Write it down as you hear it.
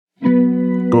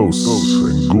Ghosts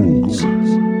and ghouls,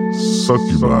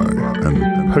 succubi and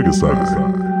pegasi,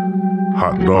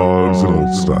 hot dogs and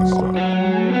old style.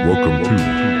 Welcome to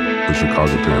the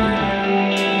Chicago Table.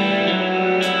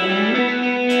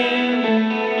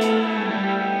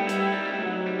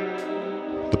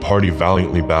 The party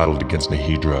valiantly battled against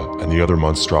Nahidra and the other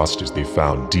monstrosities they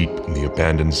found deep in the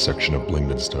abandoned section of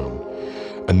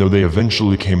Blingdenstone. And though they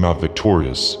eventually came out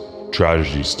victorious,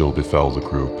 tragedy still befell the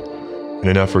group. In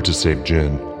an effort to save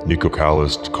Jin, Nico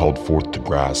Callist called forth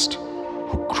Tigrast,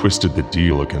 who twisted the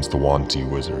deal against the Wanti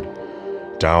wizard.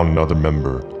 Down another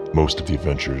member, most of the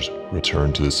adventurers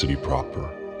returned to the city proper,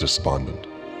 despondent.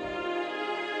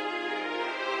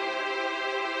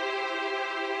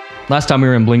 Last time we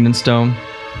were in Blingdenstone,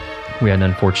 we had an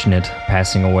unfortunate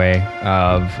passing away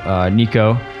of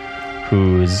Nico,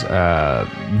 whose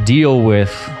deal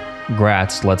with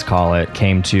Gratz, let's call it,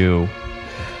 came to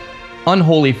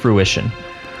unholy fruition.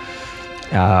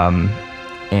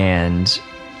 And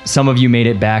some of you made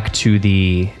it back to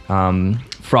the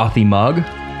Frothy Mug,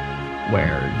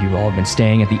 where you all have been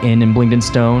staying at the inn in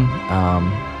Blingdenstone,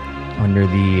 under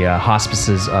the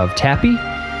hospices of Tappy.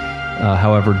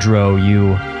 However, Dro,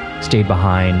 you stayed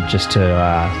behind just to,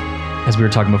 as we were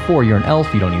talking before, you're an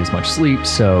elf, you don't need as much sleep,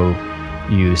 so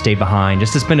you stayed behind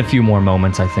just to spend a few more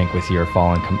moments, I think, with your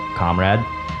fallen comrade.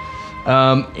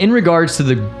 In regards to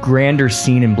the grander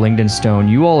scene in Blingdenstone,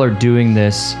 you all are doing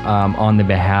this on the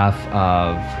behalf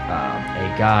of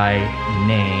a guy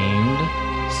named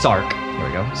Sark. There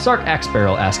we go. Sark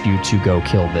Axebarrel asked you to go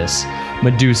kill this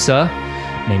Medusa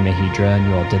named Nahidra, and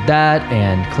you all did that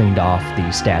and cleaned off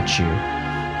the statue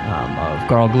of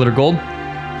Garl Glittergold.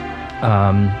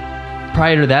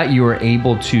 Prior to that, you were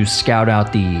able to scout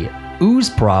out the ooze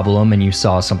problem, and you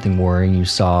saw something worrying. You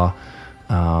saw...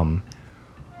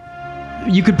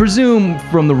 you could presume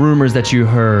from the rumors that you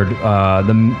heard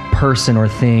the person or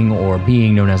thing or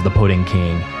being known as the Pudding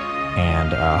King,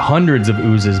 and hundreds of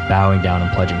oozes bowing down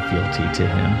and pledging fealty to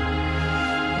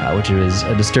him, which was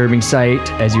a disturbing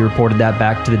sight as you reported that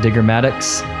back to the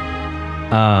Diggermatics.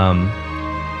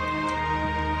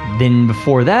 Then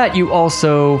before that, you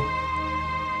also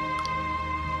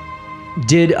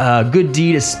did a good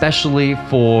deed, especially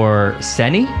for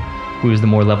Seni, who is the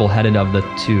more level-headed of the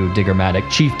two Diggermatic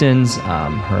chieftains,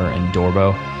 her and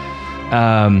Dorbo.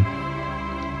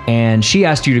 And she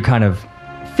asked you to kind of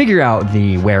figure out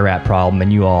the were-rat problem,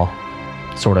 and you all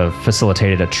sort of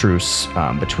facilitated a truce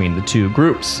between the two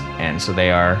groups. And so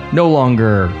they are no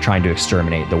longer trying to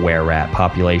exterminate the were-rat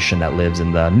population that lives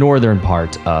in the northern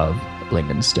part of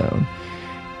Blingdenstone.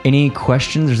 Any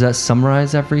questions? Does that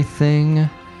summarize everything? Do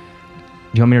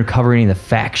you want me to cover any of the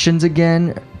factions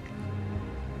again?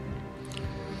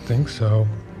 Think so.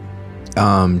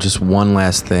 Just one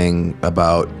last thing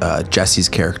about Jesse's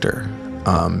character.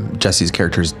 Jesse's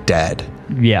character's dead.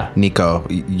 Yeah. Nico,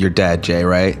 you're dead, Jay,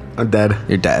 right? I'm dead.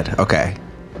 You're dead. Okay.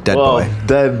 Dead well, boy.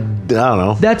 Dead, I don't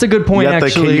know. That's a good point,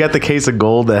 actually. You got the case of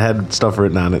gold that had stuff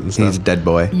written on it and stuff. He's a dead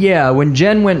boy. Yeah, when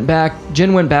Jen went back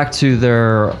to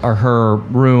her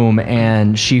room,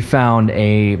 and she found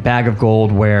a bag of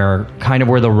gold where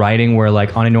the writing where,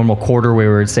 like, on a normal quarter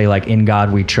where it would say, like, "In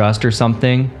God We Trust" or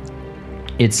something.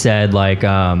 It said, like,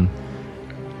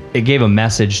 it gave a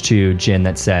message to Jin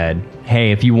that said,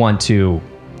 "Hey, if you want to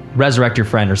resurrect your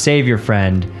friend or save your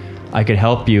friend, I could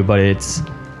help you, but it's,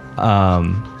 I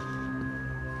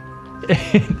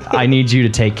need you to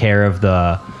take care of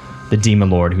the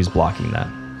demon lord who's blocking that."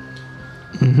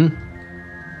 Mm-hmm.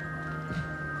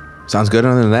 Sounds good.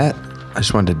 Other than that, I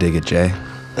just wanted to dig it, Jay.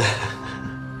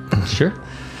 Sure.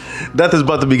 Death is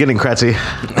but the beginning, Kratzy.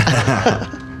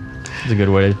 It's a good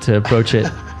way to approach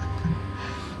it.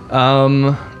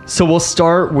 So we'll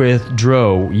start with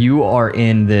Dro. You are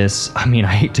in this, I mean,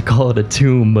 I hate to call it a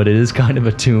tomb, but it is kind of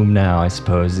a tomb now, I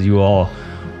suppose. You all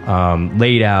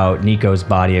laid out Nico's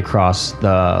body across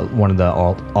one of the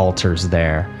altars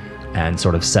there and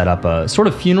sort of set up a sort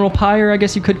of funeral pyre, I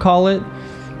guess you could call it.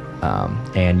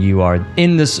 And you are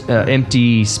in this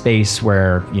empty space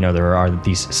where, you know, there are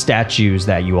these statues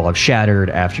that you all have shattered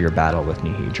after your battle with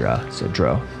Nahidra. So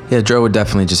Dro. Yeah, Dro would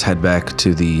definitely just head back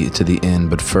to the inn,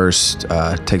 but first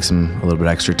takes him a little bit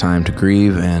extra time to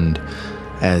grieve. And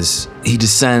as he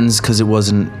descends, because it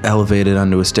wasn't elevated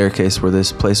onto a staircase where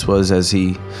this place was, as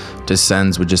he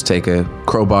descends, would just take a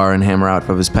crowbar and hammer out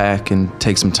of his pack and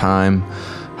take some time,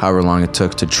 however long it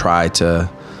took to try to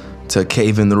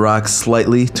cave in the rock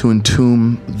slightly to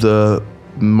entomb the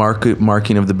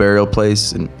marking of the burial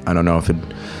place. And I don't know if it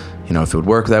would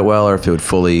work that well or if it would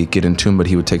fully get entombed, but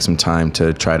he would take some time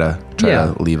to try Try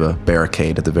Yeah. to leave a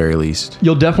barricade at the very least.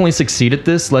 You'll definitely succeed at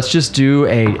this. Let's just do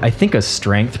I think a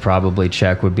strength probably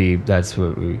check would be, that's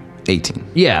what we, 18.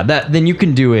 yeah, then you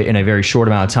can do it in a very short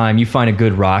amount of time. You find a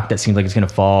good rock that seems like it's going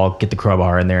to fall, get the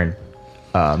crowbar in there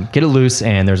and get it loose,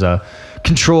 and there's a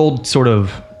controlled sort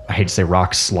of, I hate to say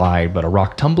rock slide, but a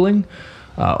rock tumbling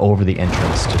over the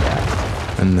entrance to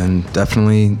that. And then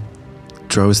definitely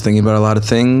Dro's thinking about a lot of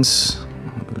things,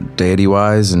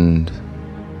 deity-wise and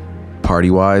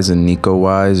party-wise and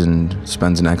Nico-wise, and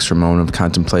spends an extra moment of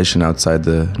contemplation outside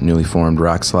the newly formed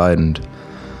rock slide, and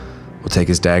will take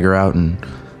his dagger out and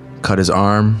cut his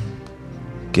arm,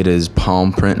 get his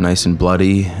palm print nice and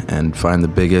bloody, and find the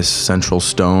biggest central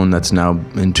stone that's now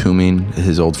entombing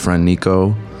his old friend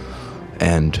Nico,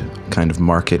 and kind of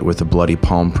mark it with a bloody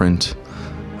palm print.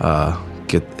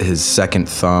 Get his second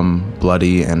thumb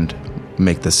bloody and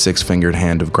make the six-fingered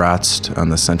hand of Gratz on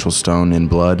the central stone in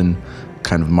blood, and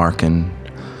kind of mark and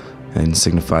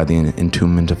signify the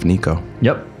entombment of Nico.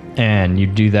 Yep. And you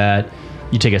do that.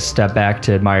 You take a step back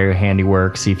to admire your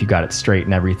handiwork, see if you got it straight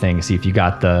and everything, see if you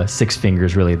got the six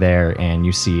fingers really there, and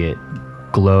you see it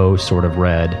glow sort of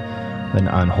red, an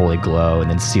unholy glow, and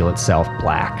then seal itself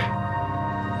black.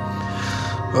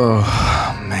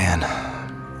 Oh, man.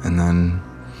 And then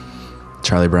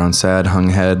Charlie Brown sad, hung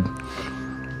head,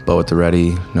 bow at the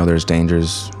ready, know there's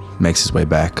dangers, makes his way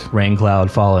back. Rain cloud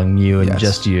following you and Yes.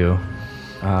 just you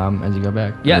as you go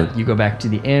back. Yeah, you go back to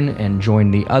the inn and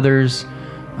join the others.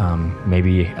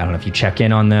 Maybe, I don't know if you check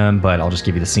in on them, but I'll just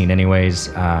give you the scene anyways.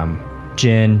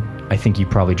 Jin, I think you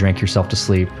probably drank yourself to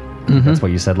sleep. That's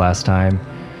what you said last time.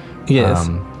 Yes.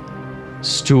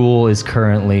 Stool is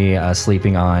currently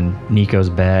sleeping on Nico's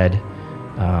bed,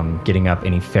 getting up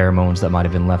any pheromones that might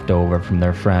have been left over from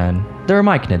their friend. They're a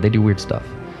myconid. They do weird stuff.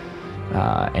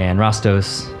 And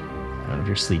Rastos, I don't know if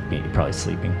you're sleeping. You're probably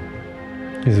sleeping.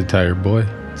 He's a tired boy.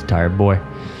 He's a tired boy.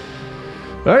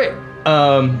 All right.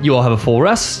 You all have a full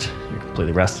rest. You're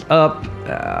completely rested up.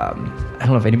 I don't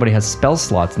know if anybody has spell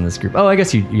slots in this group. Oh, I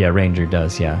guess Ranger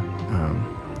does, yeah.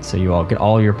 So you all get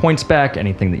all your points back,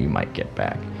 anything that you might get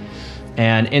back.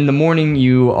 And in the morning,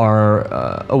 you are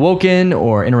awoken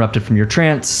or interrupted from your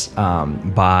trance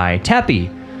by Tappy,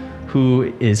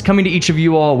 who is coming to each of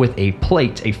you all with a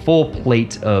full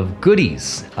plate of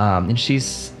goodies. And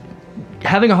she's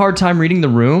having a hard time reading the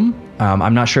room.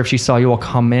 I'm not sure if she saw you all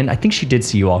come in. I think she did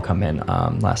see you all come in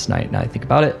last night, now I think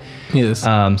about it. Yes.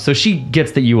 So she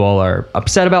gets that you all are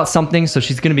upset about something, so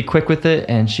she's going to be quick with it,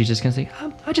 and she's just going to say,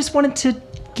 I just wanted to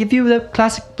give you the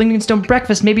classic Blinging Stone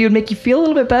breakfast. Maybe it would make you feel a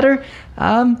little bit better.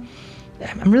 I'm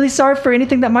really sorry for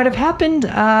anything that might have happened,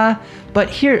 but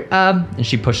here, and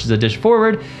she pushes a dish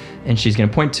forward, and she's going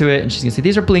to point to it, and she's going to say,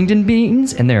 these are Blingden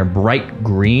beans, and they're bright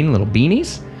green little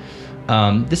beanies.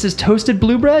 This is toasted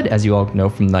blue bread, as you all know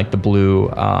from like the blue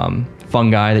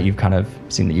fungi that you've kind of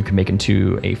seen that you can make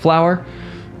into a flour.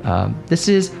 This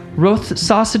is roast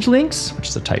sausage links, which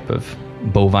is a type of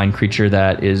bovine creature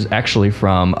that is actually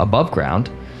from above ground.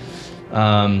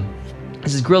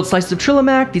 This is grilled slices of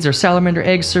Trillimac. These are salamander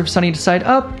eggs served sunny side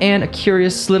up, and a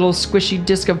curious little squishy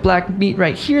disc of black meat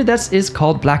right here. That is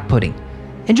called black pudding.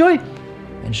 Enjoy!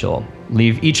 And she'll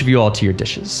leave each of you all to your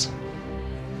dishes.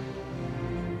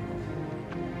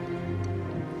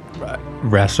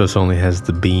 Rastos only has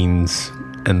the beans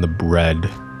and the bread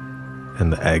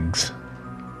and the eggs.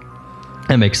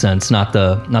 That makes sense. Not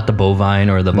the bovine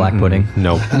or the black pudding.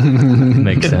 Nope.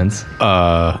 Makes sense.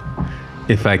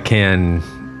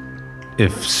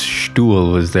 If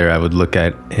Stuhl was there, I would look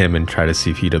at him and try to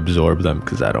see if he'd absorb them,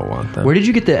 because I don't want them. Where did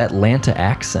you get the Atlanta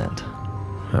accent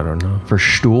I don't know. for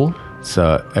Stuhl It's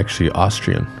actually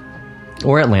Austrian.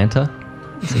 or Atlanta?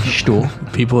 It's like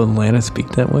Stuhl. People in Atlanta speak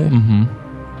that way?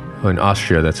 Well, in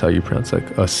Austria, that's how you pronounce like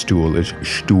a stool is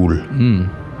Stuhl.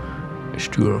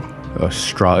 Stuhl. A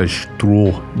straw is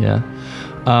Struhl. Yeah.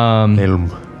 Helm.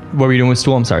 What were you doing with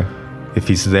Stuhl? I'm sorry. If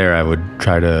he's there, I would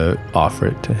try to offer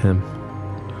it to him.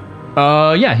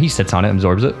 Yeah, he sits on it,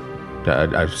 absorbs it.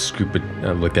 I scoop it,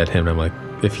 I look at him, and I'm like,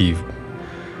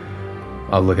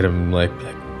 I'll look at him like,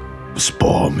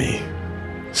 spore me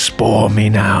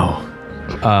now.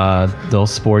 They'll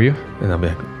spore you. And I'll be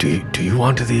like, do you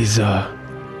want these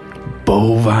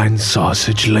bovine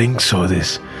sausage links or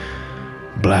this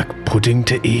black pudding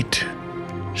to eat?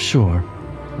 Sure.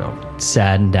 No,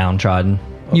 Sad and downtrodden.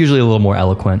 Usually a little more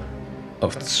eloquent. I'll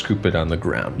scoop it on the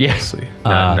ground. Yeah. Mostly.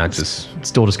 Not just.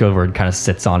 Still just goes over and kind of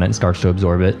sits on it and starts to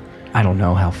absorb it. I don't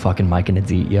know how fucking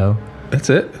myconids eat, yo. That's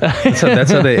it.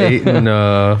 That's how they ate in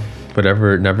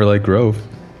Neverlight Grove,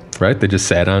 right? They just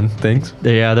sat on things.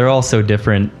 Yeah, they're all so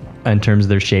different in terms of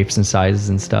their shapes and sizes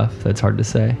and stuff. That's hard to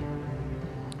say.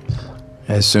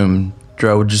 I assume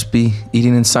Drow would just be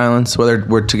eating in silence, whether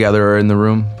we're together or in the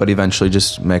room, but eventually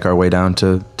just make our way down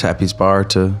to Tappy's bar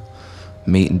to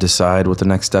meet and decide what the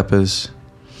next step is.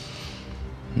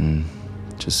 And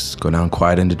just go down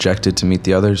quiet and dejected to meet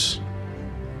the others.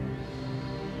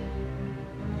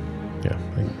 Yeah,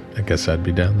 I guess I'd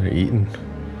be down there eating.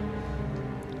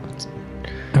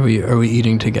 Are we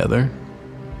eating together?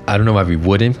 I don't know why we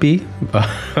wouldn't be.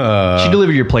 She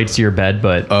delivered your plates to your bed,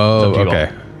 but Oh, it's up to you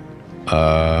okay.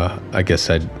 I guess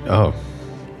I'd. Oh,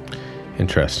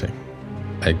 interesting.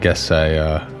 I guess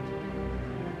I'd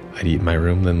eat in my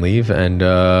room, then leave, and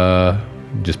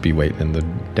just be waiting in the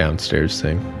downstairs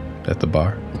thing at the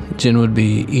bar. Jin would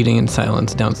be eating in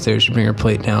silence downstairs. She bring her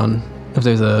plate down. If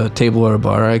there's a table or a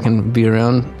bar I can be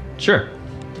around, all. Sure.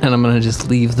 and I'm gonna just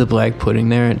leave the black pudding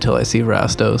there until I see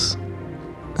Rastos.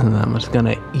 And I'm just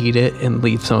gonna eat it and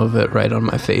leave some of it right on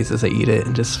my face as I eat it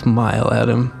and just smile at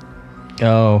him.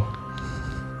 Oh,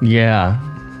 yeah.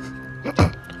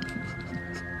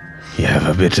 You have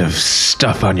a bit of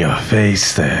stuff on your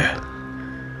face there.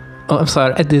 Oh, I'm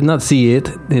sorry, I did not see it.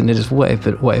 And I just wipe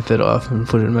it off and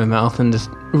put it in my mouth and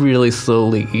just really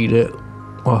slowly eat it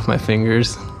off my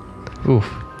fingers. Oof.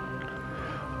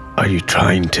 Are you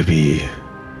trying to be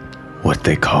what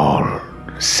they call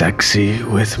sexy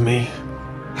with me?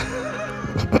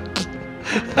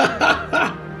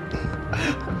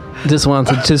 Just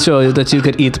wanted to show you that you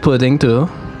could eat pudding too.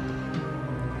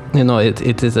 You know,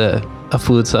 it is a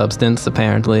food substance,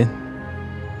 apparently.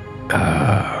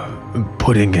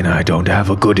 Pudding and I don't have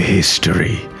a good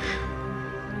history.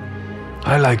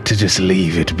 I like to just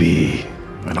leave it be.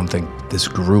 I don't think this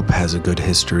group has a good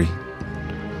history.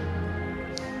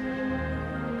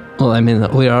 Well, I mean,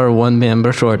 we are one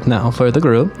member short now for the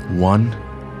group. One?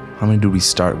 How many did we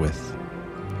start with?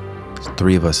 There's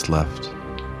 3 of us left.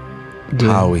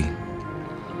 Howie,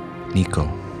 Nico.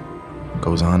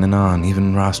 Goes on and on,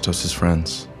 even Rastos'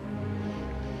 friends.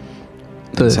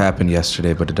 This happened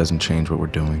yesterday, but it doesn't change what we're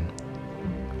doing.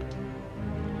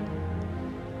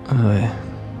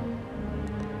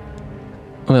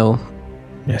 Well,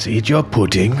 Yes, eat your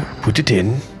pudding. Put it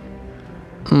in.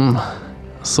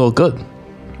 so good.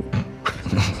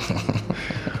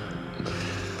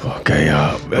 Okay,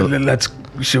 let's.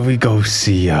 Shall we go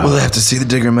see? Well, they have to see the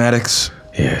Diggermatics.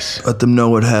 Yes. Let them know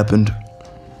what happened.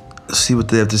 See what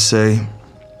they have to say.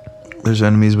 There's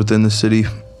enemies within the city.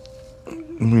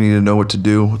 We need to know what to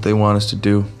do, what they want us to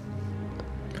do.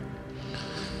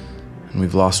 And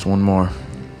we've lost one more.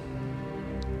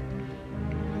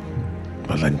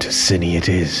 Well, then to Cinny it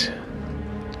is.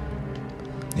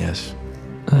 Yes.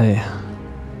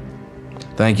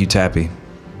 Thank you, Tappy.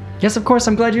 Yes, of course.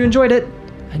 I'm glad you enjoyed it.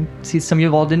 I see some of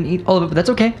you all didn't eat all of it, but that's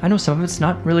okay. I know some of it's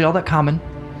not really all that common.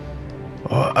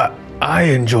 Oh, I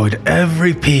enjoyed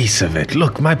every piece of it.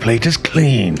 Look, my plate is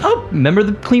clean. Oh, member of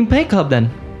the Clean Plate Club then.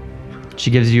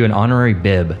 She gives you an honorary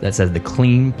bib that says the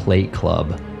Clean Plate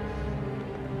Club.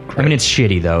 Great. I mean, it's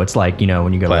shitty though. It's like, you know,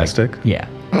 when you go plastic. Like, yeah.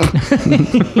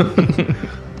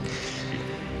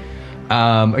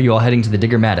 Are you all heading to the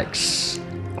Diggermatics?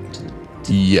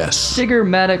 Yes.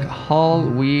 Diggermatic Hall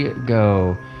we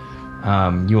go.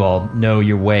 You all know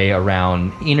your way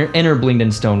around inner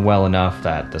Blingdenstone well enough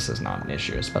that this is not an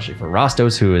issue, especially for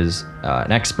Rastos, who is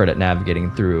an expert at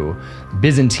navigating through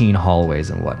Byzantine hallways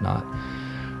and whatnot.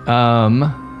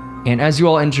 And as you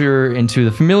all enter into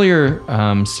the familiar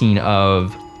scene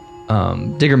of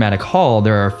Diggermatic Hall,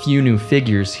 there are a few new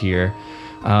figures here.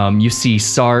 You see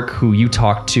Sark, who you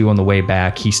talked to on the way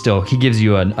back. He gives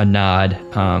you a nod.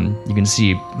 You can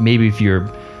see, maybe if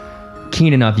you're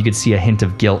keen enough, you could see a hint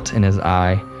of guilt in his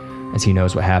eye as he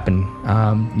knows what happened.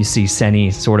 You see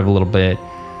Senny sort of a little bit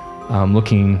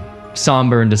looking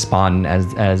somber and despondent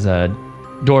as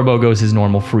Dorbo goes his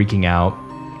normal freaking out.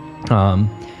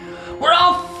 We're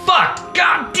all fucked!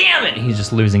 God damn it! He's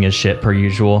just losing his shit per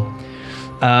usual.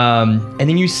 And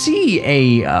then you see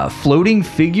a floating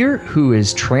figure who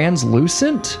is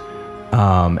translucent,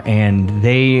 and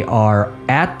they are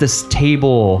at this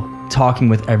table talking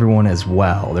with everyone as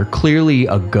well. They're clearly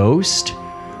a ghost,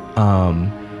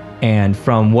 and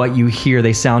from what you hear,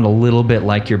 they sound a little bit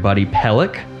like your buddy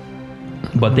Pellic,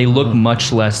 but they look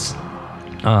much less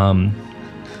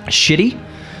shitty,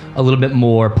 a little bit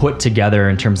more put together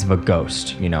in terms of a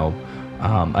ghost. You know,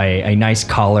 a nice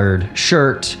collared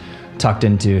shirt tucked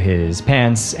into his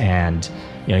pants, and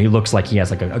you know, he looks like he has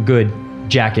like a good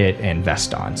jacket and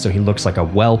vest on, so he looks like a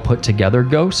well put together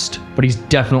ghost. But he's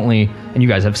definitely, and you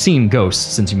guys have seen ghosts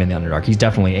since you've been in the Underdark, he's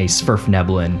definitely a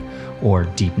Svirfneblin or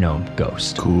Deep Gnome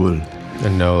ghost. Cool.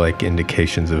 And no like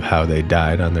indications of how they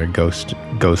died on their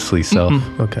ghostly self.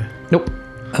 Mm-mm. Okay. Nope.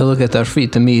 I look at their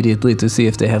feet immediately to see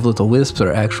if they have little wisps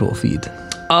or actual feet.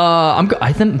 I'm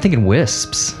thinking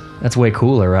wisps. That's way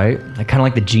cooler, right? Like kind of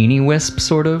like the genie wisp,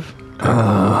 sort of.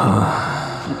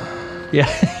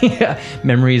 Yeah.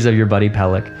 Memories of your buddy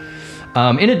Pellic.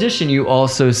 In addition, you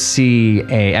also see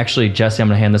actually, Jesse, I'm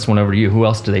going to hand this one over to you. Who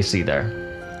else do they see there?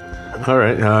 All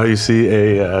right. You see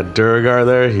a Duragar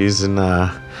there. He's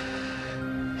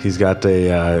got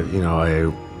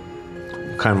a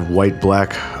kind of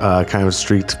white-black kind of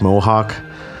streaked mohawk.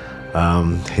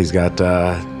 He's got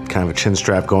kind of a chin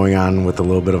strap going on with a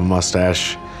little bit of a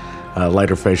mustache.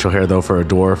 Lighter facial hair, though, for a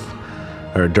dwarf.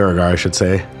 Or a Duragar, I should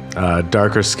say.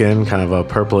 Darker skin, kind of a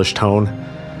purplish tone.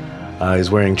 He's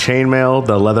wearing chainmail.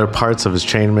 The leather parts of his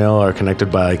chainmail are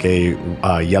connected by like a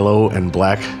yellow and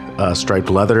black striped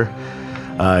leather.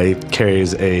 He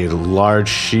carries a large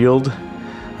shield.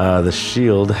 The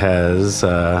shield has,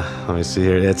 let me see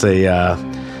here. It's a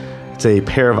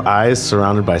pair of eyes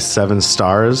surrounded by 7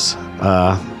 stars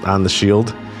on the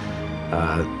shield.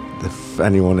 If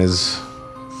anyone is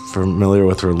familiar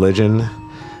with religion,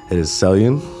 it is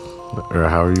Selûne, or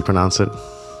however you pronounce it.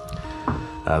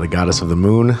 The goddess of the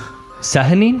moon.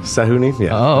 Sehune?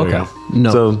 Yeah. Oh, okay.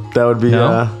 No. So that would be,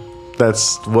 No?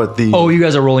 that's what the... Oh, you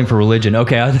guys are rolling for religion.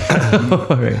 Okay. All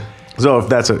right. So if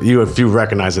that's if you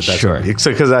recognize it, that's Sure.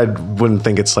 Because I wouldn't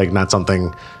think it's like not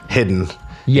something hidden.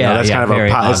 Yeah, that's kind of very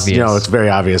it's, obvious. it's very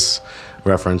obvious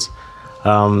reference.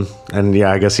 And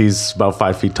yeah, I guess he's about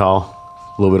 5 feet tall,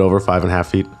 a little bit over 5.5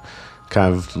 feet,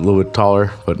 kind of a little bit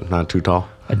taller, but not too tall.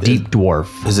 A deep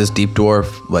dwarf. Is this deep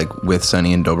dwarf like with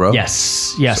Sunny and Dobro?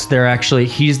 Yes. They're actually,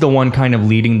 he's the one kind of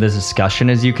leading the discussion,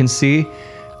 as you can see.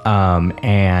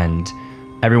 And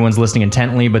everyone's listening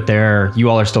intently, but you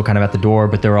all are still kind of at the door,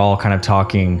 but they're all kind of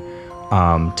talking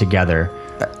together.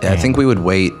 I think we would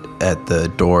wait at the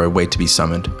door, wait to be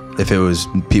summoned if it was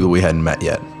people we hadn't met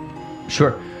yet.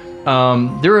 Sure.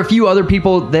 There are a few other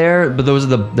people there, but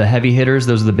those are the heavy hitters.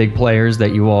 Those are the big players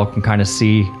that you all can kind of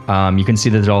see. You can see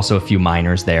that there's also a few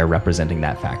minors there representing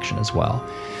that faction as well.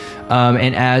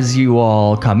 And as you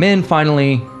all come in,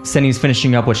 finally, Senny's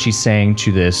finishing up what she's saying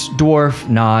to this dwarf,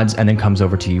 nods, and then comes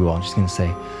over to you all. She's going to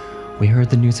say, "We heard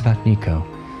the news about Nico.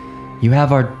 You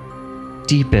have our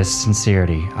deepest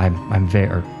sincerity.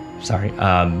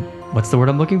 What's the word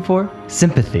I'm looking for?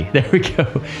 Sympathy. There we go.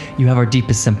 You have our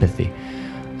deepest sympathy.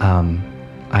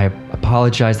 I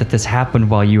apologize that this happened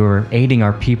while you were aiding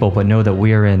our people, but know that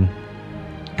we are in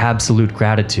absolute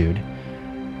gratitude.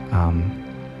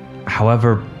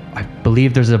 However, I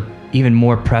believe there's a even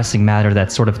more pressing matter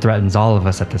that sort of threatens all of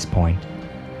us at this point.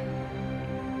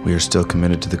 We are still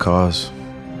committed to the cause.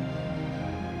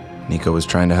 Nico was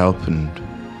trying to help, and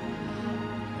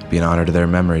it'd be an honor to their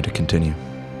memory to continue.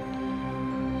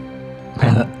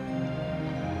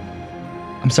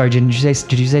 I'm sorry, did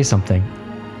you say something?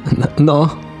 No.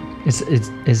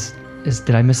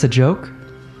 Did I miss a joke?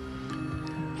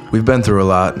 We've been through a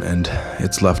lot, and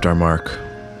it's left our mark.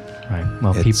 Right.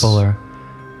 Well, people are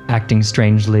acting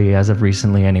strangely as of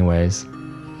recently anyways.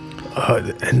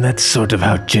 And that's sort of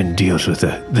how Jin deals with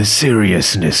the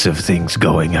seriousness of things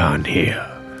going on here.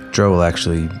 Dro will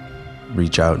actually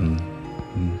reach out and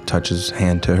touch his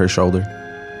hand to her shoulder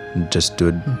and just do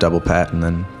a double pat and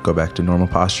then go back to normal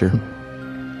posture.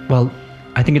 Well,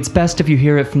 I think it's best if you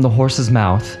hear it from the horse's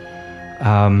mouth.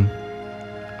 I'm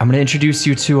going to introduce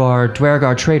you to our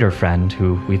Dwergar trader friend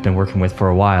who we've been working with for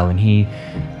a while, and he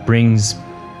brings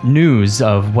news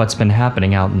of what's been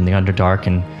happening out in the Underdark,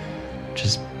 and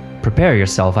just prepare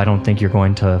yourself. I don't think you're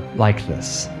going to like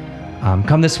this.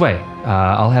 Come this way.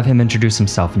 I'll have him introduce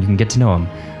himself, and you can get to know him.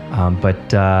 But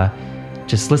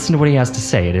just listen to what he has to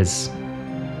say. It is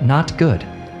not good.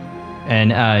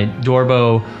 And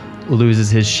Dorbo loses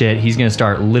his shit. He's going to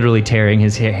start literally tearing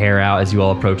his hair out as you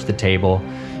all approach the table.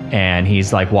 And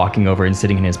he's like walking over and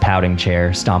sitting in his pouting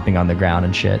chair, stomping on the ground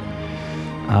and shit.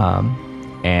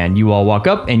 And you all walk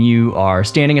up, and you are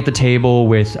standing at the table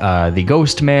with the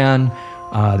Ghost Man,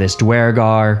 this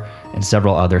Dwergar, and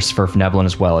several others, Sverfnebelin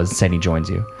as well, as Senny joins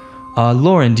you.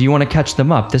 Lauren, do you want to catch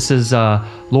them up? This is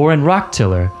Lauren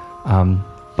Rocktiller.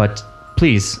 But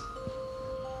please.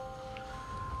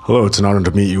 Hello, it's an honor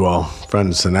to meet you all,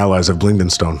 friends and allies of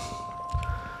Blingdenstone.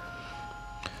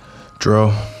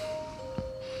 Dro,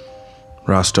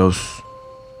 Rastos.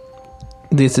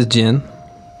 This is Jin.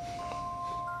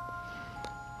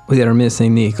 We are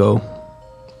missing Nico.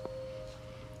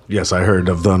 Yes, I heard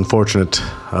of the unfortunate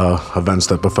events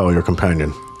that befell your companion.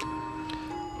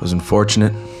 It was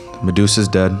unfortunate. Medusa's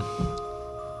dead.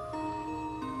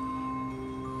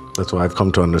 That's what I've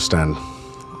come to understand.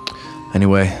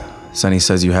 Anyway, Sunny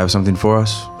says you have something for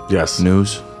us? Yes.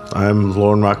 News? I'm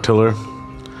Lauren Rocktiller.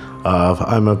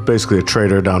 I'm basically a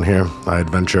trader down here. I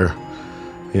adventure,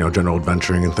 general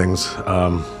adventuring and things.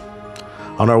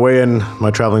 On our way in, my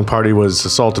traveling party was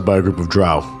assaulted by a group of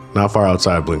drow, not far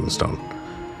outside of Blingdenstone.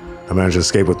 I managed to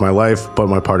escape with my life, but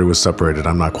my party was separated.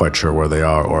 I'm not quite sure where they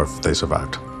are or if they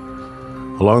survived.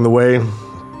 Along the way,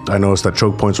 I noticed that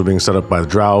choke points were being set up by the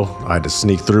drow. I had to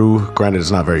sneak through. Granted,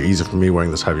 it's not very easy for me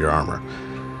wearing this heavier armor.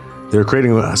 They were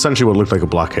creating essentially what looked like a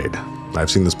blockade. I've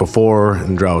seen this before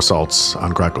in drow assaults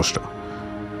on Krakosta.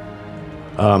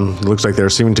 It looks like they were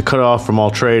seeming to cut off from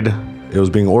all trade. It was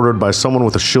being ordered by someone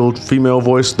with a shrill female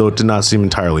voice, though it did not seem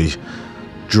entirely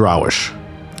drowish,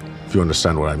 if you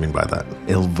understand what I mean by that.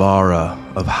 Ilvara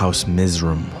of House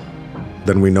Mizrum.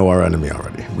 Then we know our enemy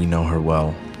already. We know her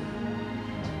well.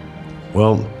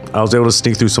 Well, I was able to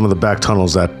sneak through some of the back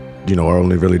tunnels that, are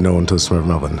only really known to the Smurf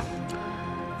Melvin.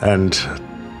 And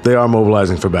they are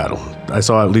mobilizing for battle. I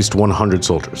saw at least 100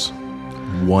 soldiers.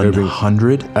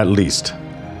 100? At least.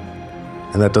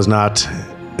 And that does not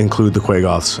include the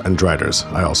Quagoths and Driders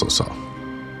I also saw.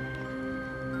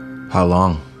 How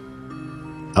long?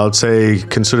 I would say,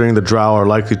 considering the drow are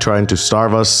likely trying to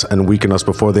starve us and weaken us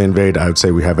before they invade, I would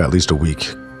say we have at least a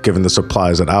week, given the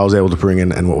supplies that I was able to bring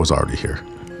in and what was already here.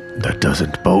 That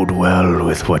doesn't bode well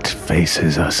with what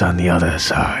faces us on the other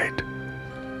side.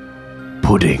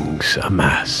 Puddings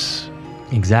amass.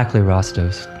 Exactly,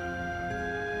 Rostos.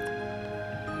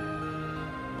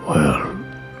 Well,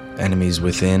 Enemies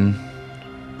within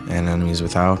and enemies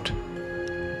without.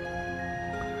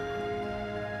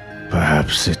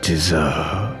 perhaps it is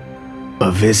a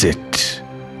visit,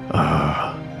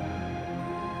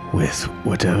 with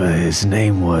whatever his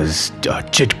name was,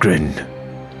 Chitgrin.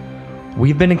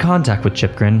 We've been in contact with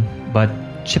Chipgrin, but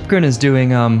Chipgrin is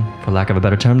doing, for lack of a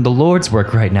better term, the Lord's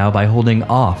work right now by holding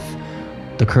off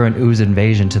the current ooze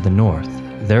invasion to the north.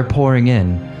 They're pouring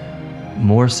in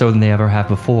more so than they ever have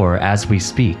before as we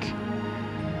speak.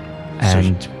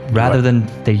 And rather than,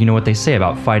 you know what they say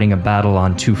about fighting a battle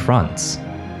on two fronts.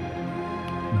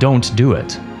 Don't do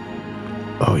it.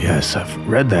 Oh yes, I've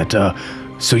read that.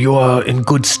 So you are in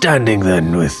good standing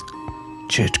then with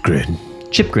Chitgrin.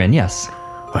 Chipgrin, yes.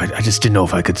 I just didn't know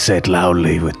if I could say it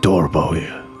loudly with Dorbo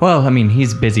here. Well, I mean,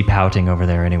 he's busy pouting over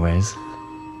there anyways.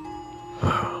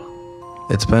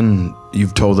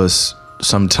 You've told us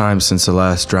some time since the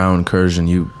last drow incursion,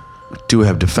 you do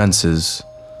have defenses.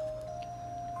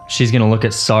 She's going to look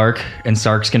at Sark, and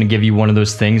Sark's going to give you one of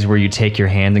those things where you take your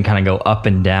hand and kind of go up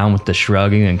and down with the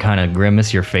shrugging and kind of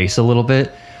grimace your face a little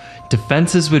bit.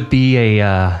 Defenses would be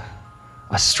a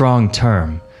strong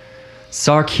term.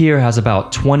 Sark here has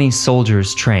about 20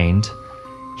 soldiers trained.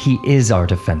 He is our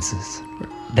defenses.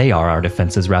 They are our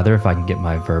defenses, rather, if I can get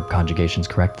my verb conjugations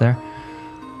correct there.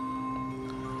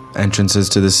 Entrances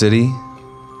to the city?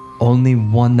 Only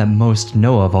one that most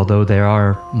know of, although there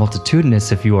are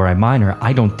multitudinous if you are a miner.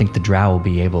 I don't think the drow will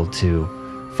be able to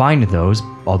find those,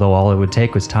 although all it would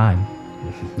take was time.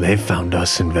 They found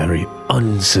us in very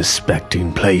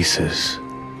unsuspecting places.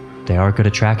 They are good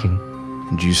at tracking.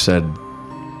 And you said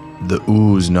the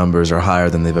ooze numbers are higher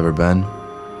than they've ever been?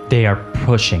 They are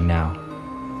pushing now.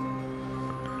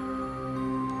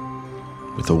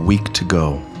 With a week to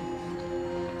go.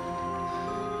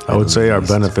 I would say our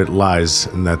benefit lies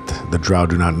in that the drow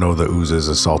do not know the oozes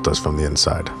assault us from the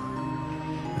inside.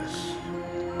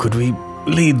 Could we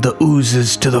lead the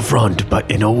oozes to the front, but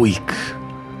in a week?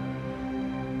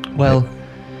 Well,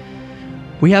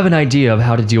 we have an idea of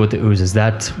how to deal with the oozes.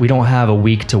 That we don't have a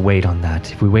week to wait on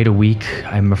that. If we wait a week,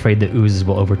 I'm afraid the oozes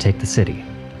will overtake the city.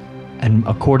 And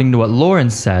according to what Lauren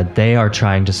said, they are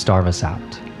trying to starve us out.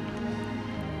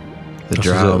 The Is it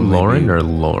drow Lauren or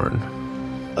Lorne?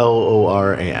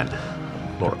 Loran.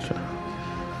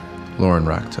 Lauren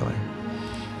Rocktiller.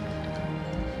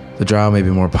 The drow may be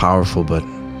more powerful, but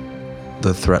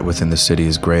the threat within the city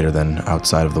is greater than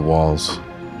outside of the walls.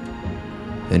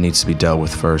 It needs to be dealt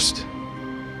with first.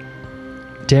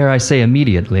 Dare I say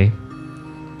immediately?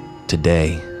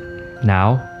 Today.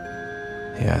 Now?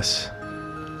 Yes.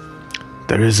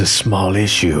 There is a small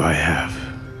issue I have.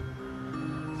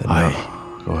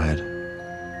 Go ahead.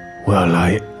 Well,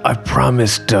 I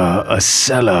promised a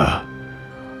seller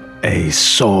a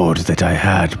sword that I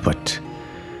had, but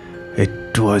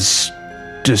it was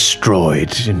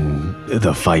destroyed in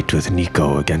the fight with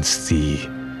Nico against the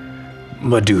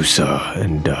Medusa,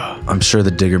 and I'm sure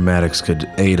the Diggermatics could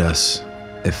aid us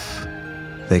if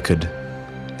they could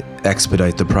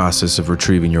expedite the process of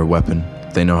retrieving your weapon.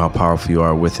 They know how powerful you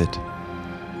are with it.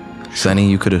 Senny,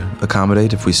 you could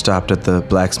accommodate if we stopped at the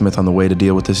blacksmith on the way to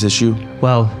deal with this issue?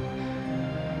 Well,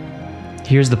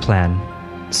 here's the plan.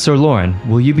 Sir Lauren,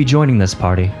 will you be joining this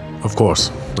party? Of course.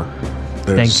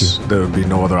 There would be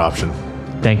no other option.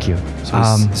 Thank you.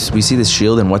 So we see this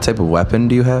shield, and what type of weapon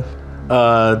do you have?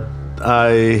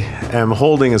 I am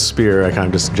holding a spear. I kind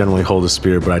of just generally hold a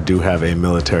spear, but I do have a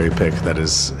military pick that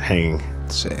is hanging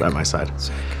at my side.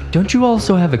 Don't you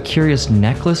also have a curious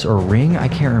necklace or ring? I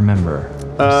can't remember.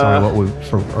 I'm sorry, I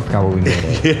forgot what we made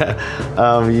it.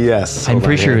 Yes. I'm Hold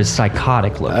pretty on sure here. it's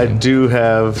psychotic looking. I do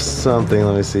have something.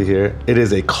 Let me see here. It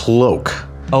is a cloak.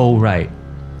 Oh, right.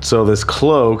 So this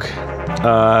cloak,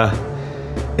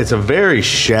 it's a very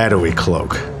shadowy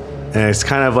cloak. And it's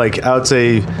kind of like, I would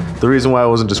say, the reason why it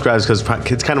wasn't described is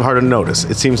because it's kind of hard to notice.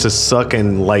 It seems to suck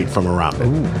in light from around it.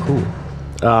 Ooh, cool.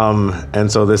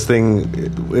 And so this thing,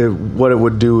 what it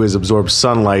would do is absorb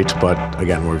sunlight, but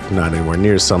again, we're not anywhere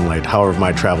near sunlight. However,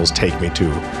 my travels take me to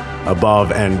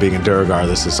above, and being a Duragar,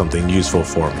 this is something useful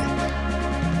for me.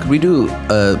 Could we do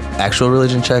a actual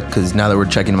religion check? Because now that we're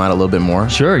checking him out a little bit more.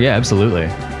 Sure, yeah, absolutely.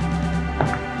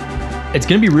 It's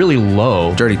going to be really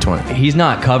low. Dirty 20. He's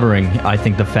not covering, I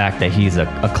think, the fact that he's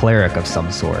a cleric of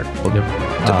some sort.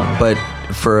 But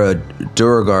for a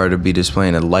Duragar to be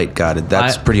displaying a light god,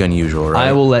 that's pretty unusual, right?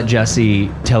 I will let Jesse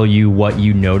tell you what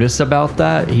you notice about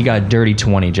that. He got dirty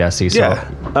 20, Jesse. So.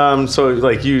 Yeah. So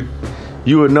like you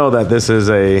would know that this is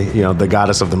the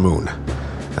goddess of the moon,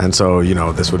 and so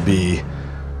this would be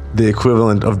the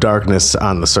equivalent of darkness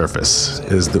on the surface.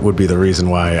 Would be the reason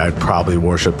why I'd probably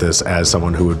worship this as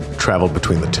someone who would travel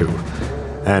between the two.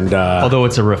 And although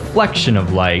it's a reflection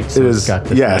of light, so it it's is. got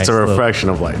this Yeah, nice it's a reflection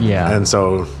of light. Yeah. And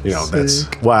so that's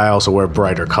why I also wear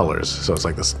brighter colors. So it's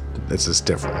like this. It's this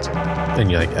difference.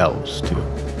 And you like elves too.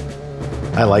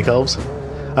 I like elves.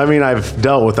 I mean, I've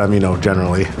dealt with them,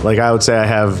 generally. Like, I would say I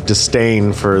have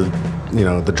disdain for,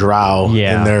 the drow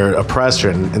and their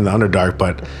oppression in the Underdark,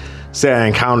 but say I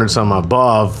encountered some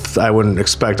above, I wouldn't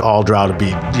expect all drow to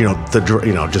be,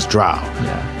 just drow.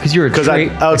 Yeah, because you're Because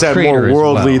I would say I'm more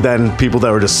worldly than people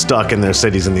that were just stuck in their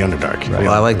cities in the Underdark. Right.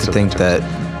 Well, I like to think that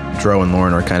Dro and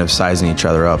Lauren are kind of sizing each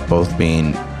other up, both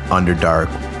being Underdark,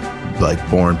 like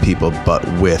born people, but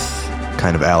with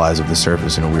kind of allies of the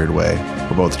surface in a weird way.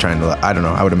 We're both trying to, I don't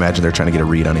know, I would imagine they're trying to get a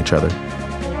read on each other.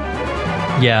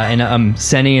 Yeah, and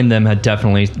Senny and them had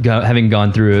definitely, having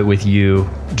gone through it with you,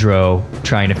 Dro,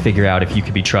 trying to figure out if you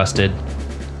could be trusted.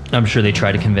 I'm sure they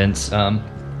try to convince.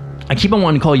 I keep on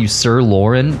wanting to call you Sir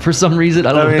Lauren for some reason.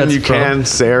 I don't know if that's you can,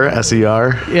 Sarah,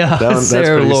 S-E-R. Yeah, that's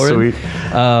Sarah pretty Lauren. Sweet.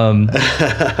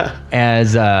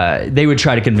 As they would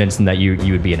try to convince them that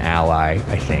you would be an ally,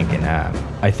 I think. And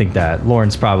I think that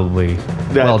Lauren's probably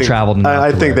well-traveled enough.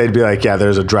 I think they'd be like, yeah,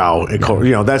 there's a drow.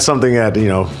 That's something that,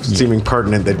 seeming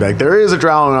pertinent. They'd be like, there is a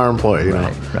drow in our employ,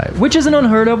 Right. Which isn't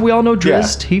unheard of. We all know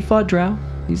Drist. Yeah. He fought drow.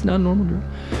 He's not a normal drow.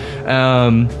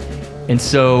 And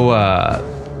so...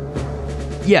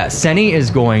 Senny is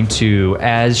going to,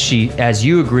 as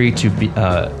you agree to be,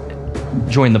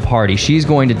 join the party, she's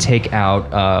going to take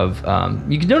out of,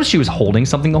 you can notice she was holding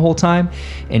something the whole time,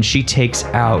 and she takes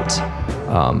out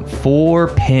 4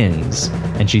 pins,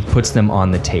 and she puts them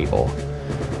on the table.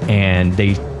 And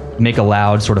they make a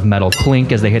loud sort of metal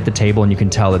clink as they hit the table, and you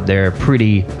can tell that they're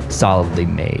pretty solidly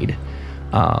made.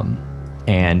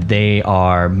 And they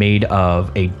are made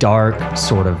of a dark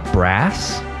sort of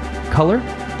brass color.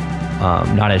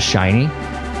 Not as shiny,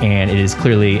 and it is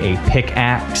clearly a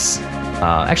pickaxe.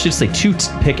 Actually, just say 2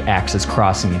 pickaxes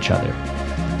crossing each other.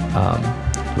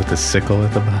 With a sickle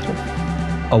at the bottom.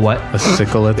 A what? A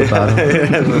sickle at the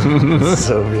bottom.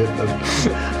 Soviet.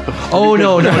 Oh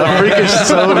no! Freakish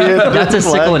Soviet. That's a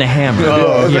sickle and a hammer.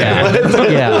 Oh,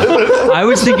 okay. Yeah. I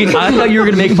was thinking. I thought you were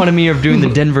gonna make fun of me of doing the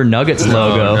Denver Nuggets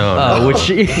logo, no.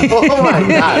 which. Oh my God!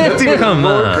 That's even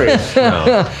more crazy.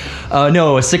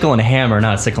 No, a sickle and a hammer,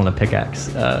 not a sickle and a pickaxe.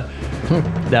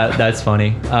 That's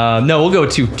funny. No, we'll go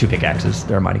with two pickaxes.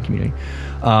 They're a mighty community.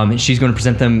 And she's going to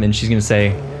present them, and she's going to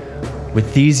say,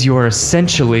 with these, you're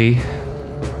essentially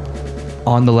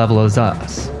on the level as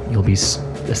us. You'll be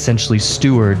essentially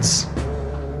stewards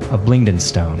of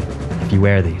Blingdenstone if you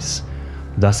wear these.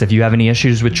 Thus, if you have any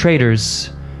issues with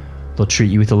traders, they'll treat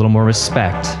you with a little more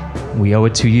respect. We owe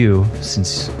it to you,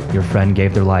 since your friend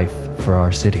gave their life for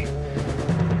our city.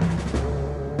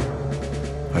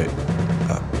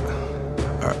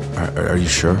 Are you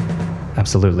sure?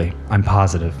 Absolutely. I'm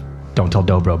positive. Don't tell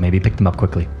Dobro. Maybe pick them up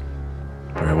quickly.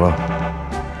 Very well.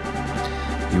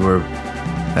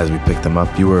 As we picked them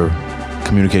up, you were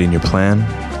communicating your plan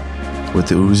with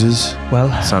the oozes?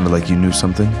 Well... It sounded like you knew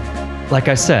something. Like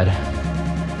I said,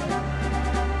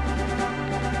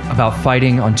 about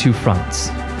fighting on 2 fronts.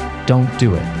 Don't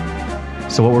do it.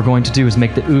 So what we're going to do is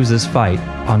make the oozes fight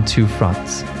on 2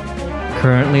 fronts.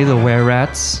 Currently, the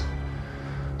were-rats,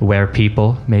 Were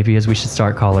people, maybe, as we should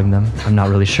start calling them. I'm not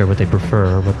really sure what they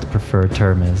prefer or what the preferred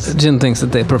term is. Jin thinks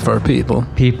that they prefer people.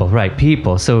 People, right,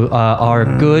 people. So our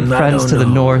good friends to the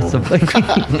north of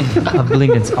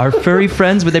Blingdens, our furry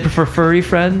friends, would they prefer furry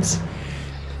friends?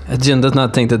 Jin does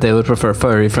not think that they would prefer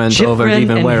furry friends over Chiprin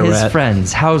even and were his rat.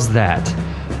 friends, how's that?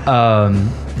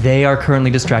 They are currently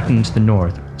distracting to the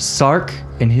north. Sark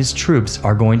and his troops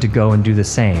are going to go and do the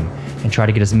same and try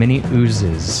to get as many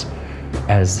oozes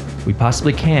as we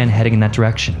possibly can heading in that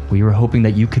direction. We were hoping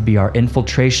that you could be our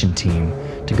infiltration team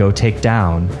to go take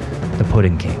down the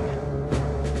Pudding King.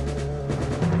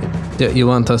 You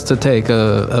want us to take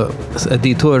a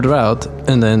detoured route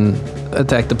and then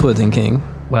attack the Pudding King?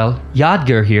 Well,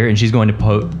 Yadgar here, and she's going to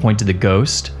point to the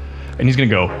ghost, and he's going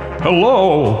to go,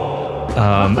 hello!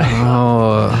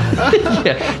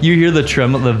 Yeah, you hear the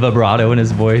the vibrato in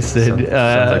his voice, and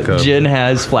Jin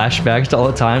has flashbacks to all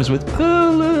the times with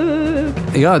Pellic.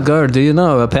 Yadgar, do you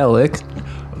know a Pellic?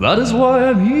 That is why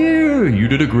I'm here. You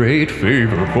did a great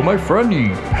favor for my friendly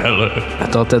Pellic. I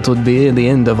thought that would be the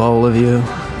end of all of you.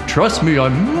 Trust me,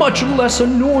 I'm much less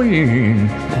annoying.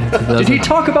 Did he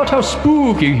talk about how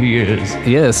spooky he is?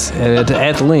 Yes,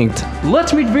 at length.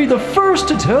 Let me be the first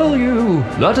to tell you,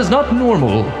 that is not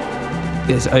normal.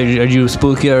 Yes, are you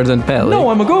spookier than Pellic? No,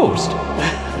 I'm a ghost.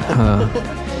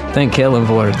 Thank Kellen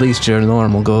for at least you're a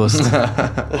normal ghost.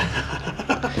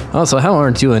 Also, how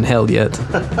aren't you in hell yet?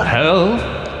 Hell?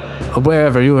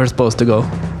 Wherever you were supposed to go.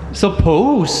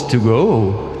 Supposed to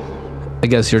go. I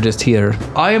guess you're just here.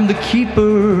 I am the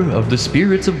keeper of the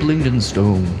spirits of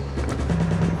Blingdenstone.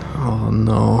 Oh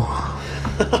no.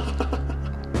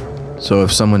 So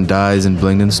if someone dies in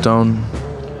Blingdenstone,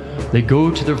 They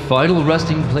go to their final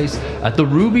resting place at the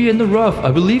Ruby in the Rough. I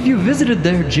believe you visited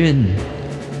there, Jin.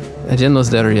 Jin was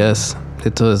there, yes.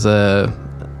 It was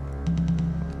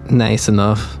nice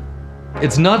enough.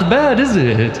 It's not bad, is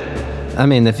it? I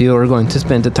mean, if you were going to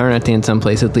spend eternity in some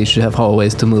place, at least you have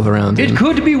hallways to move around in. It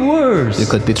could be worse. You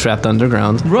could be trapped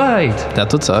underground. Right.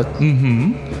 That would suck.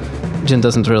 Mm-hmm. Jin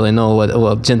doesn't really know what...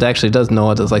 Well, Jin actually does know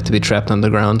what it's like to be trapped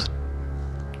underground.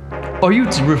 Are you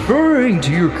referring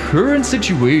to your current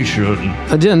situation?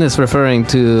 Jin is referring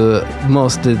to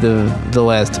most of the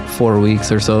last 4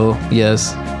 weeks or so,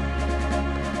 yes.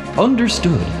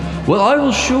 Understood. Well, I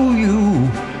will show you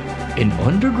an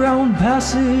underground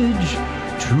passage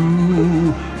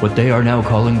to what they are now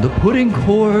calling the Pudding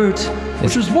Court,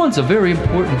 which was once a very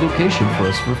important location for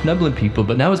us for Neblin people,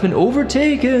 but now has been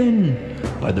overtaken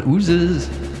by the oozes.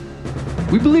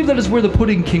 We believe that is where the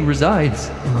Pudding King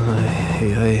resides.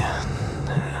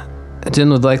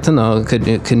 Jin would like to know,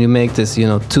 can you make this,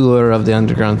 tour of the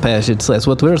underground passage? That's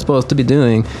what we're supposed to be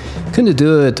doing. Can you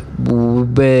do it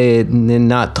but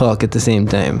not talk at the same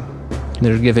time?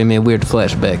 They're giving me weird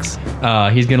flashbacks.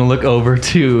 He's going to look over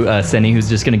to Senny, who's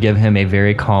just going to give him a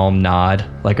very calm nod,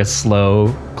 like a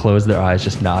slow, close their eyes,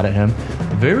 just nod at him.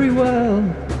 Very well.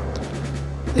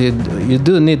 You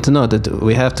do need to know that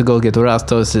we have to go get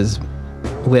Rastos'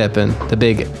 weapon, the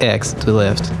big axe to the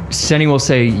left. Senny will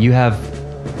say, you have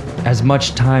as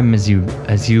much time as you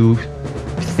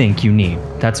think you need.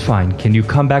 That's fine. Can you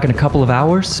come back in a couple of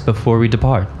hours before we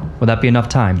depart? Will that be enough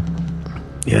time?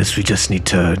 Yes, we just need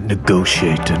to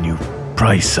negotiate a new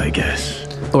price, I guess.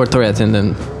 Or threaten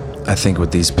them. I think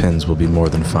with these pins will be more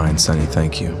than fine, Sonny.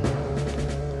 Thank you.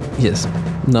 Yes,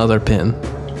 another pin.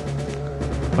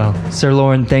 Well, Sir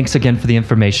Lauren, thanks again for the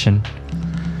information.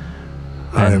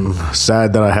 I'm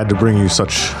sad that I had to bring you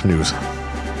such news.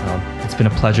 It's been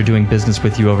a pleasure doing business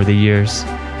with you over the years.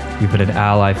 You've been an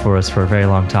ally for us for a very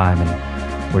long time,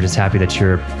 and we're just happy that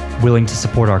you're willing to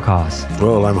support our cause.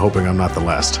 Well, I'm hoping I'm not the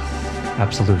last.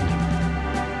 Absolutely.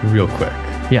 Real quick.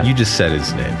 Yeah. You just said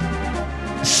his name.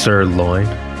 Sirloin.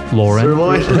 Lauren?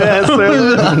 Sirloin? Yeah,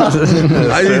 sirloin.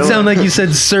 I didn't sound like you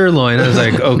said sirloin. I was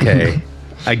like, okay,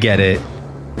 I get it.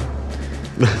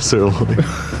 Sirloin.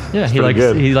 Yeah, he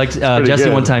pretty likes pretty Jesse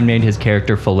good. one time named his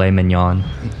character Filet Mignon.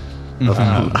 A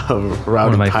One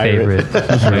rowdy of my pirate.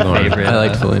 favorite I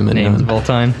like Filet Mignon. names of all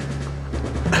time.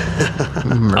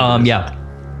 Yeah.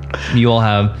 You all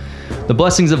have the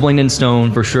blessings of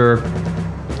Blingdenstone for sure.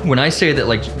 When I say that,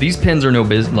 like, these pins are no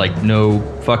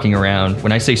fucking around.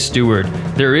 When I say steward,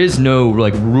 there is no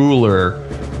like ruler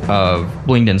of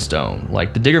Blingdenstone.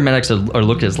 Like, the Digger Medics are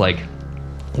looked as like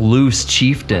loose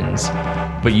chieftains,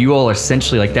 but you all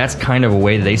essentially, like, that's kind of a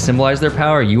way that they symbolize their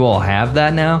power. You all have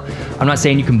that now. I'm not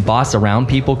saying you can boss around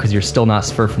people because you're still not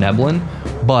Svirfneblin,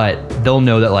 but they'll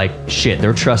know that, like, shit,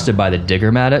 they're trusted by the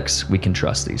Digger Medics. We can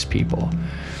trust these people.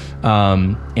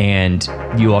 And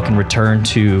you all can return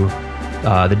to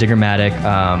the Diggermatic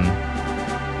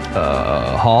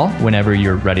hall whenever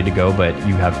you're ready to go, but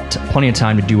you have plenty of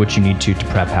time to do what you need to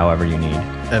prep however you need.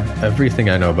 Everything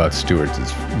I know about stewards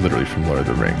is literally from Lord of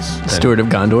the Rings. Steward of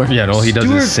Gondor. Yeah, and all he does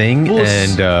Steward is sing will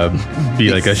and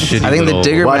be like a shitty I think the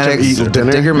little... Watch him eat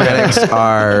dinner. Digger medics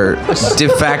are de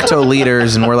facto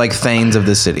leaders, and we're like thanes of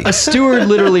the city. A steward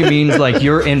literally means like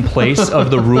you're in place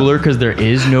of the ruler because there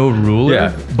is no ruler.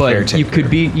 Yeah, but caretaker. you could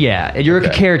be. Yeah, you're a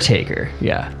Okay. caretaker.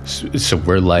 Yeah. So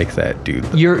we're like that, dude.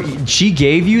 She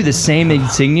gave you the same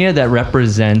insignia that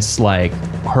represents like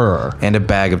her. And a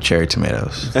bag of cherry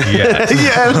tomatoes. Yeah.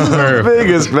 Yeah, this is the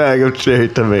biggest bag of cherry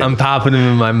tomatoes. I'm popping them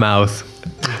in my mouth.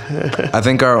 I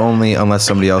think our only, unless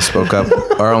somebody else spoke up,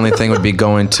 our only thing would be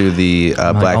going to the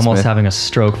I'm blacksmith. almost having a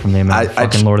stroke from the amount of I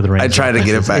fucking Lord of the Rings. I tried to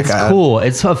get it back It's out. cool.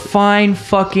 It's a fine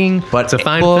fucking But It's a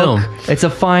fine book. film. It's a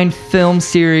fine film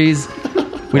series.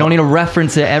 We don't need to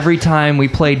reference it every time we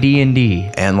play D&D.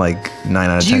 And like 9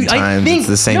 out of 10 times, it's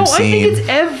the same I scene. think it's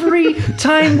every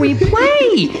time we play.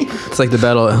 It's like the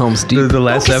battle at Helm's Deep. The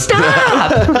last episode.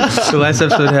 Stop! The last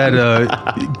episode had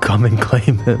come and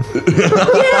claim him.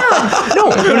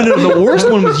 No, the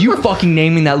worst one was you fucking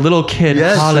naming that little kid.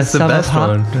 Yes, Hala that's the best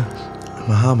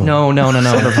Samapha. one. No.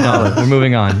 We're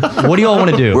moving on. What do y'all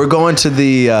want to do? We're going to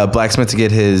the blacksmith to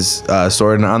get his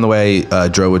sword, and on the way,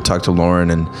 Dro would talk to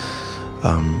Lauren and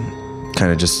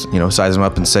kind of just, size him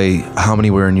up and say, how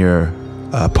many were in your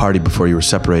party before you were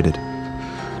separated?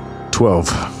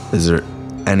 12. Is there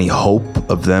any hope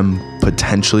of them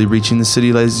potentially reaching the city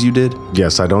as you did?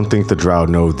 Yes, I don't think the drow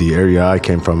know the area I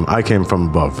came from. I came from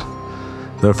above.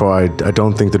 Therefore, I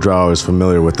don't think the drow is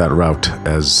familiar with that route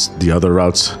as the other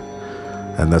routes.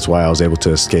 And that's why I was able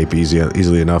to escape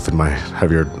easily enough in my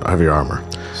heavier armor.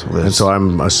 And so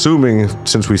I'm assuming,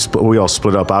 since we all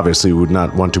split up, obviously we would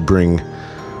not want to bring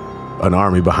an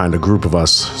army behind a group of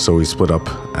us, so we split up.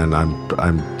 And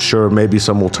I'm sure maybe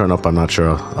some will turn up. I'm not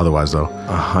sure otherwise, though.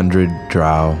 100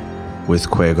 drow with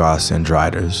Quagos and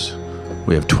Driders.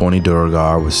 We have 20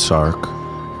 Durgar with Sark.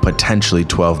 Potentially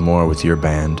 12 more with your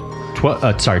band. 20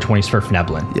 Sverf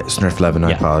Neblin. Yes, Nerflevin, I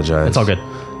Yeah, apologize. It's all good.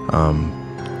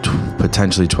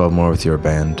 Potentially 12 more with your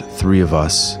band. 3 of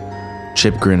us.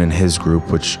 Chipgrin and his group,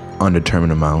 which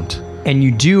undetermined amount. And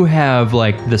you do have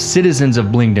like the citizens of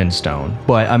Blingdenstone,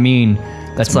 but I mean,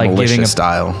 that's like Militia giving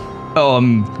style.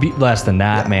 less than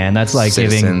that, man. That's like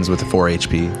Citizens with a 4 HP.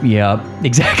 giving. Yeah,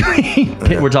 exactly.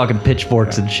 We're talking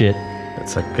pitchforks and shit.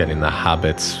 It's like getting the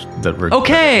hobbits that were...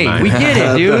 Okay, we get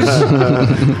it,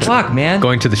 dude. Fuck, man.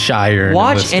 Going to the Shire. and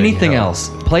Watch enlisting anything help. else.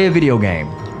 Play a video game.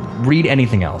 Read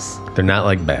anything else. They're not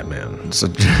like Batman. So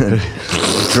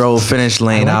Dro finished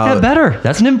laying I like out. that better.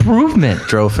 That's an improvement.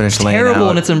 Dro finished laying Terrible, out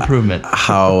and it's an improvement.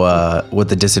 how what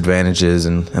the disadvantage is,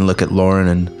 and look at Lauren,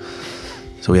 and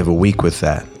so we have a week with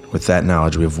that. With that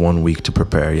knowledge, we have 1 week to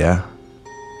prepare. Yeah.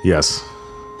 Yes,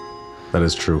 that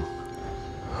is true.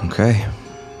 Okay.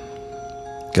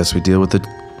 Guess we deal with the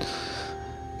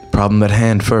problem at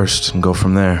hand first and go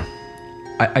from there.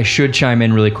 I should chime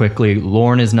in really quickly.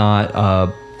 Lauren is not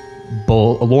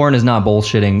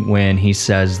bullshitting when he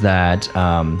says that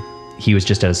he was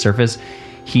just at a surface.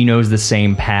 He knows the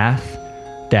same path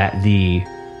that the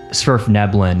Sverf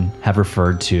Neblin have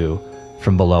referred to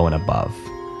from below and above.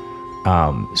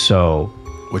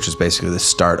 Which is basically the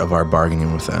start of our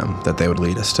bargaining with them, that they would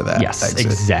lead us to that Yes, exit.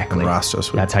 exactly. And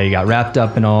Rostos would. That's how you got wrapped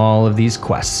up in all of these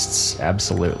quests.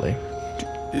 Absolutely.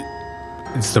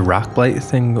 It's the rock blight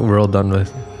thing we're all done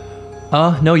with.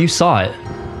 No, you saw it.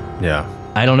 Yeah.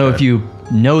 I don't know if you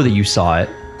know that you saw it,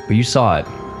 but you saw it.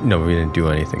 No, we didn't do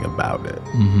anything about it.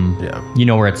 Mm-hmm. Yeah. You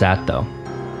know where it's at, though.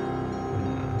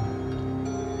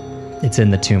 It's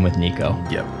in the tomb with Nico.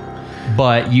 Yep.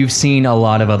 But you've seen a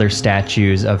lot of other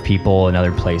statues of people in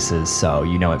other places, so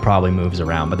you know it probably moves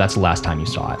around, but that's the last time you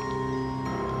saw it.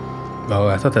 Oh,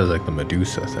 I thought that was like the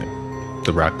Medusa thing.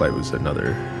 The rock blight was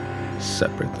another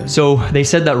separate thing. So they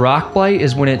said that rock blight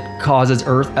is when it causes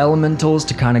earth elementals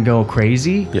to kind of go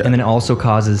crazy, Yeah. and then it also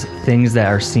causes things that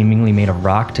are seemingly made of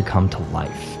rock to come to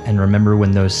life. And remember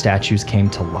when those statues came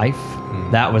to life?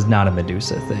 That was not a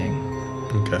Medusa thing.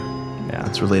 Okay. Yeah,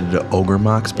 It's related to Ogre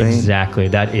Mox's Bane. exactly.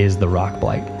 That is the rock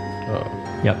blight. Oh.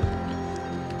 Yep.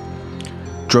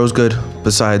 Dro's good,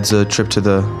 besides a trip to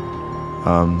the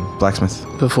blacksmith.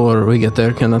 Before we get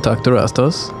there, can I talk to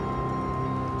Rastos?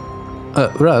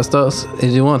 Rastos, do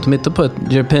you want me to put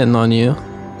your pin on you?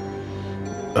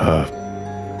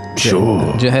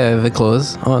 Sure. Do you have the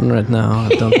clothes on right now? I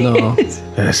don't know.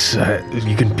 Yes,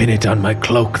 you can pin it on my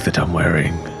cloak that I'm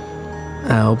wearing.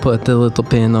 I'll put the little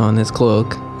pin on his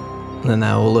cloak. Then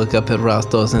I will look up at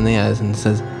Rastos in the eyes and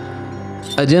says,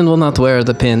 Jin will not wear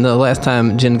the pin. The last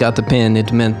time Jin got the pin,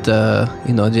 it meant,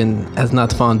 Jin has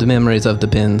not fond memories of the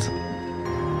pins.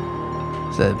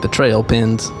 The betrayal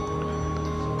pins.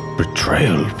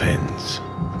 Betrayal pins.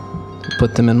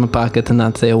 Put them in my pocket and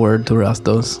not say a word to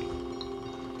Rastos.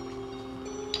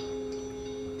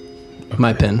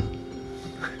 My pin.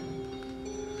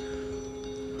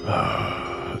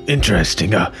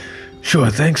 Interesting. Sure,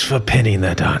 thanks for pinning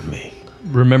that on me.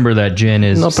 Remember that Jin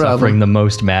is No problem. suffering the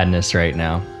most madness right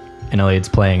now. And Elliot's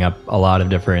playing up a lot of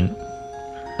different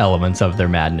elements of their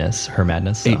madness, her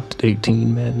madness. So.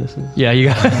 18 madnesses. Yeah, you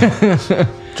got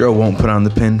Dro won't put on the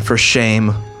pin for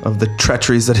shame of the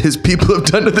treacheries that his people have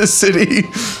done to this city.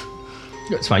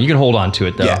 It's fine. You can hold on to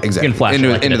it, though. Yeah, exactly. You can flash Into-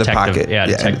 it like into a the detective, pocket. Yeah, Yeah,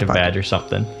 into the detective pocket. badge or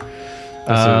something.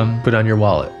 Put on your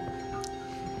wallet.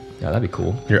 Yeah, that'd be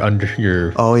cool. You're under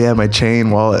your. Oh yeah, my chain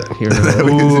wallet.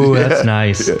 Ooh, that's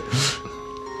nice. That'd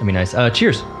be nice.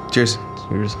 Cheers. Cheers.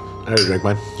 Cheers. I already drank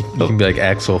mine. You can be like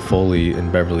Axel Foley in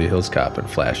Beverly Hills Cop and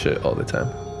flash it all the time.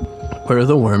 What are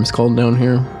the worms called down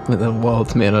here? With the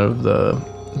wallet's made out of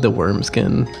the worm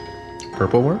skin.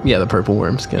 Purple worm? Yeah, the purple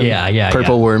worm skin. Yeah,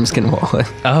 Purple worm skin wallet.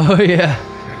 Oh, yeah.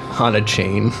 On a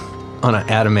chain. On an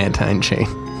adamantine chain.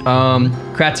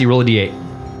 Kratzy, roll a d8.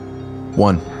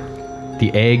 1.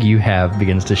 The egg you have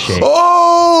begins to shake.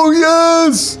 Oh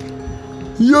yes,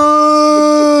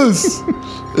 yes!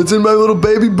 It's in my little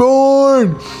baby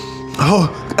born.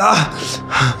 Oh,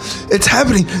 it's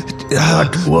happening.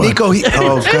 What? Nico heat.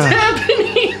 Oh god.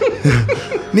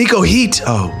 Nico heat.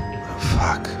 Oh,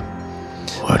 fuck.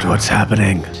 What's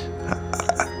happening?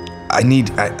 I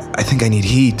think I need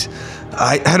heat.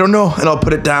 I don't know. And I'll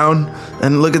put it down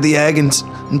and look at the egg and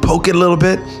poke it a little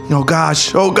bit. Oh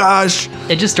gosh.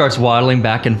 It just starts waddling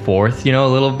back and forth, a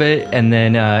little bit, and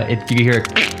then you hear it.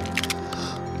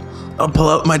 I'll pull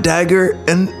out my dagger,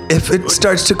 and if it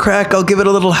starts to crack, I'll give it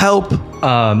a little help.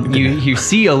 You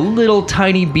see a little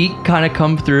tiny beak kind of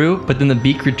come through, but then the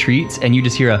beak retreats, and you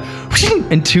just hear a whoosh,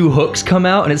 and 2 hooks come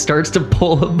out, and it starts to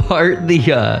pull apart the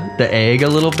egg a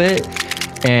little bit,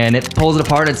 and it pulls it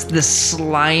apart. It's this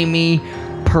slimy,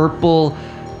 purple,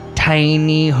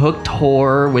 tiny hooked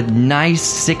horror with nice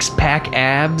 6-pack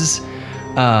abs,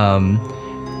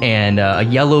 and a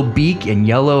yellow beak and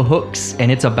yellow hooks,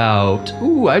 and it's about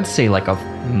I'd say like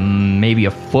maybe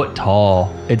a foot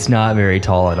tall. It's not very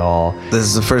tall at all. This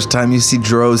is the first time you see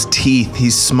Dro's teeth.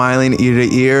 He's smiling ear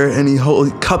to ear, and he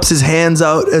cups his hands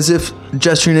out as if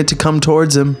gesturing it to come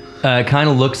towards him. Kind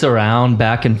of looks around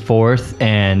back and forth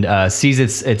and sees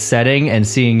its setting, and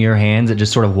seeing your hands, it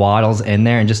just sort of waddles in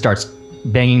there and just starts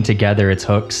banging together its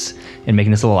hooks and making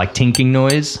this little like tinking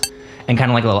noise, and kind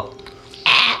of like a little.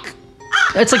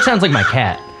 It's like sounds like my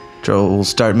cat. Dro will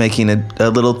start making a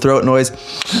little throat noise.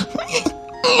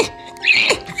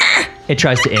 It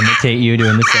tries to imitate you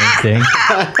doing the same thing.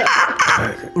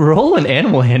 Roll an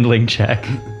animal handling check.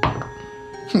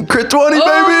 Crit 20,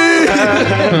 baby!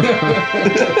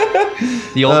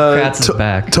 The old Kratz is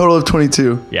back. Total of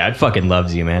 22. Yeah, it fucking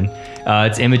loves you, man.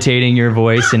 It's imitating your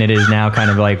voice, and it is now kind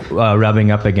of like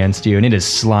rubbing up against you, and it is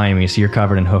slimy, so you're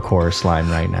covered in hook horror slime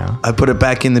right now. I put it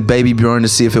back in the baby Bjorn to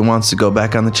see if it wants to go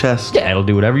back on the chest. Yeah, it'll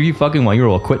do whatever you fucking want. You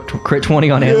roll a crit 20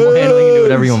 on animal handling, you do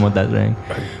whatever you want with that thing.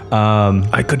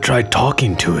 I could try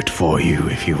talking to it for you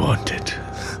if you wanted.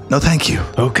 No, thank you.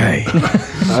 Okay.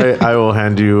 I will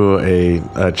hand you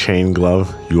a chain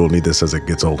glove. You will need this as it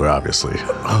gets older, obviously.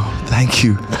 Oh, thank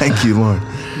you. Thank you, Lord.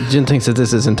 Jin thinks that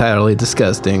this is entirely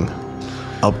disgusting.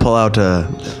 I'll pull out a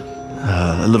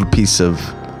little piece of.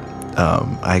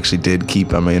 I actually did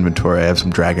keep on my inventory. I have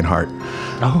some dragon heart.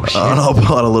 Oh, shit. And I'll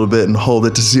pull out a little bit and hold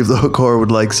it to see if the hook horror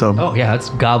would like some. Oh, yeah, it's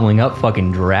gobbling up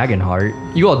fucking dragon heart.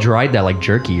 You all dried that like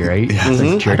jerky, right? Yeah, it's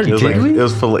like jerky. It was like, Jiggly? it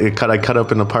was full. I cut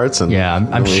up into parts and Yeah, I'm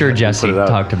then we sure put Jesse it out.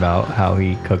 talked about how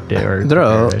he cooked it. Or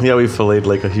Dro. prepared it. Yeah, we filleted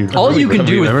like a huge. All you can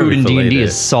do with remember food in we D&D filleted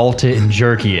is salt it and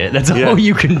jerky it. That's Yeah. all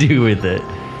you can do with it.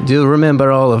 Do you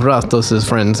remember all of Rastos'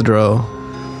 friends, Dro?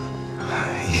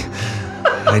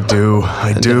 I do.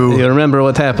 Do you remember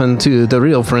what happened to the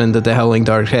real friend that the Howling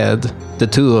Dark had? The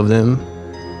 2 of them?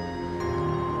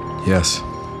 Yes.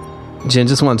 Jin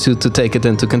just wants you to take it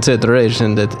into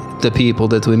consideration that the people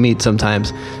that we meet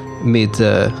sometimes meet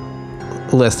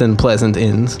less than pleasant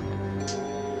ends.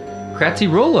 Kratzy,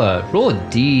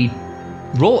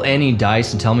 roll any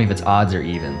dice and tell me if it's odds or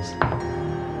evens.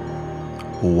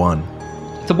 1.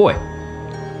 It's a boy.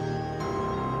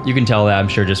 You can tell that, I'm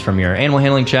sure, just from your animal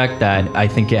handling check, that I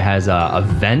think it has a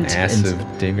vent. Massive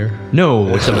dinger. No,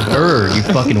 it's a bird, you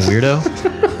fucking weirdo.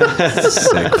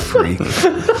 Sick freak.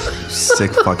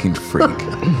 Sick fucking freak.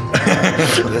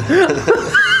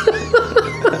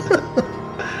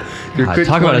 God,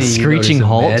 talk about a screeching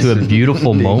halt to a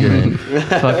beautiful moment.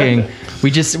 Fucking,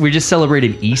 we just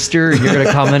celebrated Easter, and you're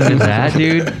gonna comment on that,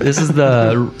 dude? This is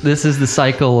the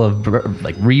cycle of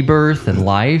like rebirth and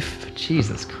life.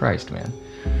 Jesus Christ, man.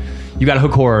 You got a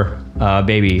hook horror,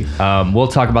 baby. We'll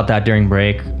talk about that during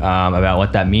break, about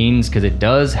what that means, because it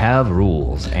does have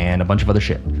rules and a bunch of other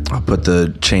shit. I'll put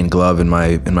the chain glove in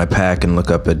my pack and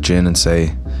look up at Jin and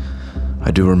say,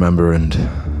 I do remember, and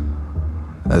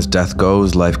as death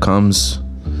goes, life comes.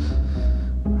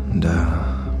 And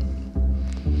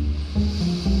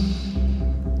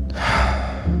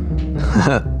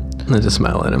I just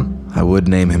smile at him. I would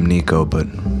name him Nico, but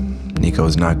Nico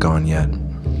is not gone yet.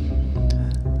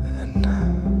 And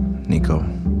Nico,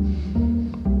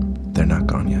 they're not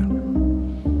gone yet.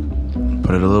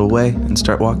 Put it a little away and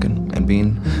start walking and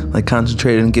being like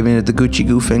concentrated and giving it the Gucci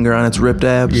Goo finger on its ripped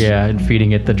abs. Yeah, and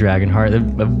feeding it the dragon heart.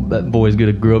 That boy's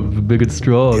gonna grow up big and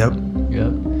strong. Yep.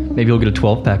 Maybe he'll get a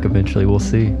 12-pack eventually. We'll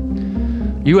see.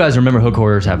 You guys remember hook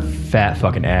horrors have fat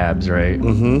fucking abs, right?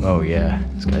 Mm-hmm. Oh yeah,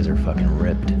 these guys are fucking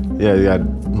ripped. Yeah, you got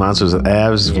monsters with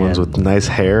abs, Yeah. ones with nice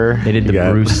hair. They did the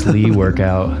Bruce Lee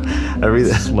workout.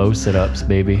 Everything. Slow sit-ups,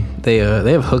 baby. They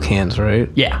have hook hands, right?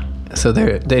 Yeah. So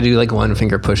they do like one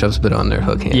finger push-ups, but on their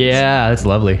hook hands. Yeah, that's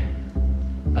lovely.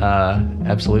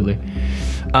 Absolutely.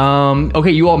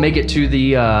 Okay, you all make it to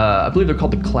the, I believe they're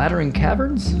called the Clattering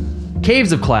Caverns?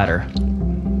 Caves of Clatter.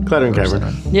 Clattering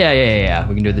Cavern. Yeah.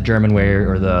 We can do it the German way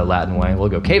or the Latin way. We'll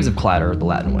go Caves of Clatter, the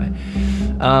Latin way.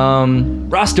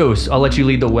 Rastos, I'll let you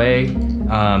lead the way.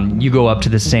 You go up to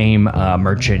the same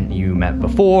merchant you met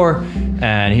before,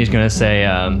 and he's gonna say,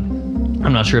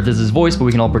 I'm not sure if this is his voice, but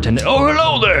we can all pretend it. Oh,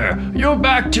 hello there! You're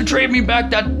back to trade me back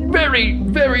that very,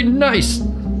 very nice,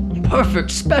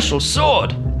 perfect special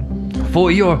sword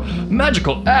for your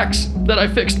magical axe that I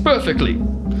fixed perfectly.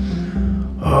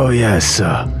 Oh, yes,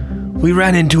 we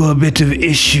ran into a bit of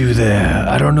issue there.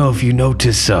 I don't know if you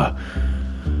noticed, well,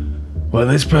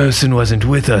 this person wasn't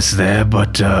with us there,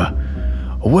 but,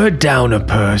 we're down a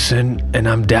person, and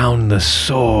I'm down the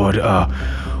sword,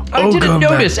 I didn't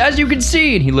notice, as you can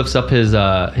see. And he lifts up his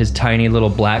tiny little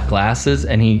black glasses,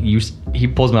 and he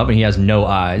pulls them up, and he has no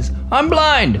eyes. I'm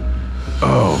blind.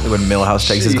 When Millhouse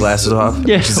takes his glasses off.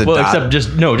 Yeah, which is a well, dot.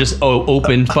 just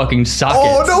open fucking sockets.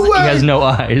 Oh, no way. He has no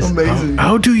eyes. Amazing.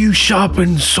 How do you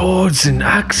sharpen swords and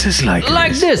axes like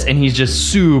This, and he's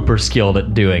just super skilled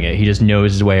at doing it. He just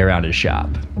knows his way around his shop.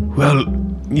 Well,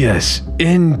 yes.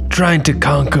 In trying to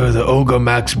conquer the Ogre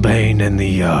Max Bane and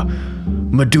the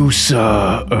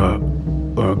Medusa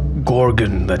or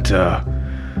Gorgon that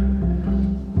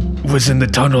was in the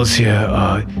tunnels here,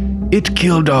 it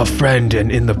killed our friend and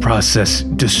in the process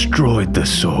destroyed the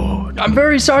sword. I'm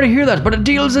very sorry to hear that, but a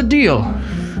deal is a deal.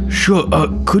 Sure,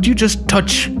 could you just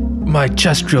touch my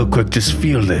chest real quick? Just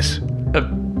feel this.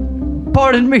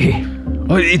 Pardon me.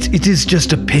 Oh, it is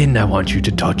just a pin I want you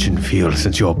to touch and feel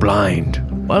since you're blind.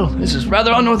 Well, this is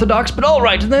rather unorthodox, but all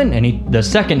right then. And the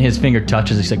second his finger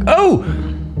touches, he's like, "Oh,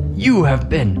 you have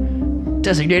been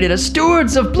designated as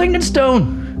stewards of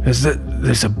Blingdenstone."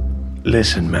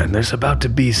 Listen, man, there's about to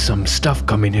be some stuff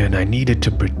coming here, and I needed to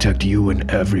protect you and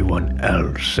everyone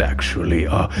else, actually.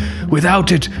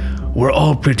 Without it, we're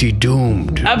all pretty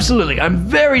doomed. Absolutely, I'm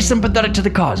very sympathetic to the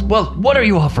cause. Well, what are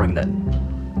you offering then?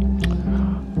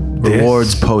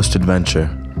 Rewards post-adventure.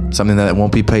 Something that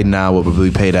won't be paid now, but will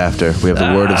be paid after. We have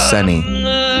the word of Seni.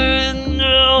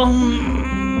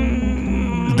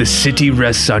 The city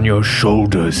rests on your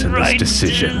shoulders in this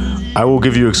decision. I will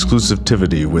give you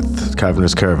exclusivity with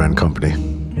Cavernous Caravan Company.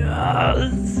 I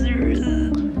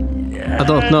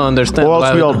don't know, understand. Or else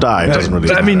why we all die. It doesn't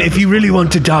really I mean, matter. if you really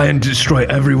want to die and destroy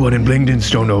everyone in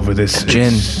Blingdenstone over this,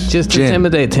 Jin. Just Jin.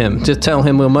 intimidate him. Just tell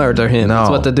him we'll murder him. No. That's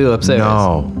what they do upstairs.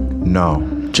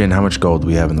 No. Jin, how much gold do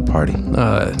we have in the party?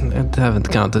 I haven't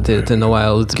counted it in a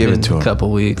while. It's Give it been to him. a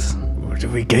couple weeks.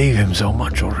 we gave him so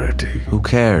much already. Who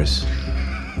cares?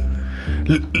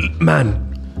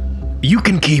 Man, you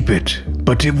can keep it,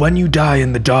 but when you die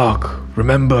in the dark,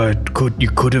 remember you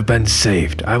could have been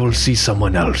saved. I will see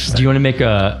someone else. Do you want to make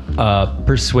a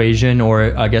persuasion,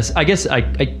 or I guess I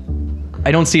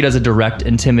don't see it as a direct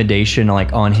intimidation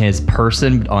like on his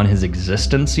person, but on his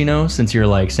existence, since you're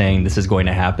like saying this is going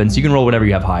to happen. So you can roll whatever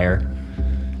you have higher.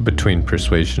 Between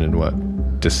persuasion and what?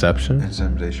 Deception?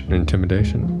 Intimidation.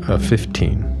 Intimidation?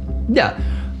 15. Yeah.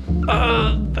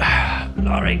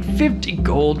 All right, 50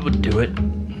 gold would do it.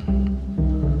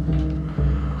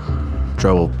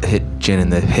 Dro will hit Jin in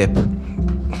the hip.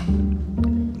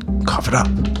 Cough it up.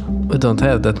 We don't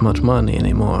have that much money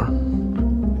anymore.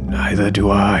 Neither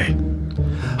do I.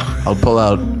 I'll pull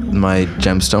out my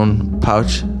gemstone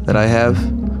pouch that I have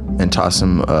and toss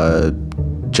him a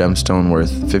gemstone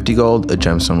worth 50 gold, a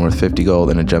gemstone worth 50 gold,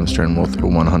 and a gemstone worth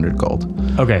 100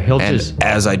 gold. Okay, he'll And just.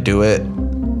 as I do it,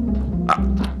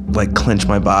 like clench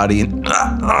my body,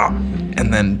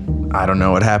 and then I don't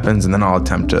know what happens, and then I'll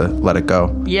attempt to let it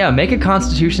go. Yeah, make a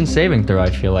Constitution saving throw. I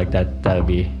feel like that'd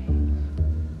be.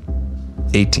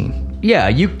 18. Yeah,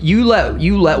 you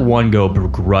let one go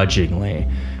begrudgingly,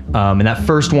 and that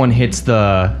first one hits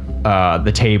the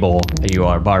table that you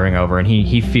are barring over, and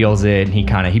he feels it,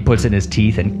 and he puts it in his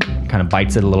teeth and kind of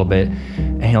bites it a little bit,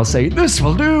 and he'll say, "This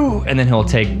will do," and then he'll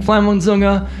take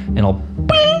Flammundzunga and he'll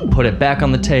put it back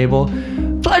on the table.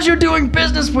 Pleasure doing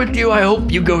business with you. I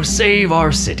hope you go save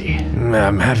our city.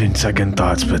 I'm having second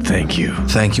thoughts, but thank you.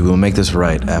 Thank you. We'll make this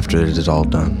right after it is all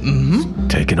done.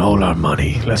 Taking all our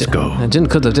money. Let's go. Jin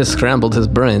could have just scrambled his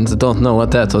brains. I don't know what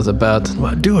that was about.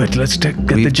 Well, do it. Let's get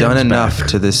the We've done gems enough back.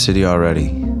 to this city already.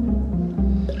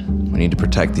 We need to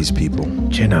protect these people.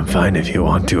 Jin, I'm fine if you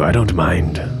want to. I don't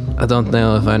mind. I don't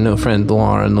know if our new friend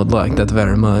Lauren would like that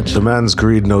very much. The man's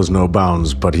greed knows no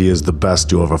bounds, but he is the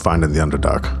best you'll ever find in the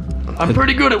Underdark. I'm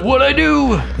pretty good at what I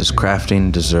do. This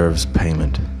crafting deserves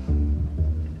payment.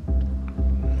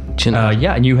 Jin,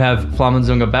 Yeah, and you have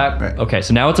Flammundzunga back. Right. Okay,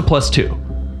 so now it's a +2.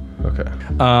 Okay.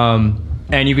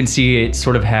 And you can see it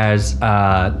sort of has,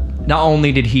 not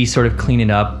only did he sort of clean it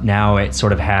up, now it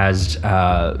sort of has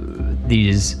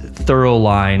these thorough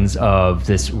lines of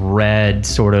this red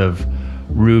sort of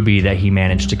ruby that he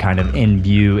managed to kind of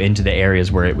imbue into the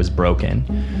areas where it was broken.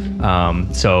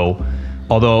 So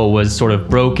although it was sort of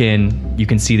broken, you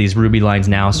can see these ruby lines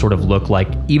now sort of look like,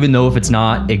 even though if it's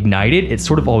not ignited, it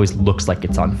sort of always looks like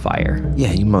it's on fire.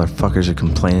 Yeah, you motherfuckers are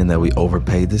complaining that we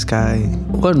overpaid this guy.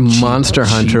 what monster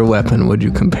hunter weapon would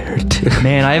you compare it to?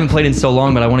 Man, I haven't played in so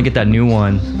long, but I want to get that new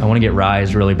one. I want to get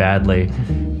Rise really badly.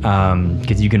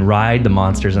 Because you can ride the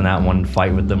monsters in that one and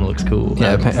fight with them. It looks cool.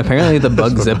 Yeah, apparently the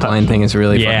bug zipline thing is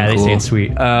really Yeah, they fucking say cool. it's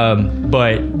sweet.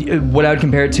 But what I would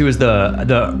compare it to is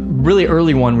the really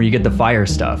early one where you get the fire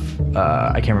stuff.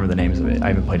 I can't remember the names of it. I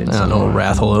haven't played it in I so don't know, long.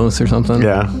 Rathalos or something.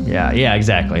 Yeah. Yeah,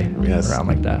 exactly. Yes. Around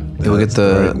like that. We'll get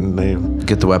Right the name.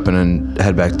 get the weapon and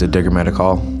head back to Diggermatic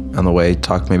Hall on the way.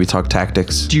 Talk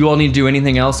tactics. Do you all need to do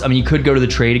anything else? I mean, you could go to the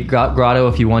trade grotto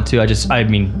if you want to. I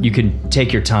mean, you could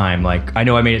take your time. Like, I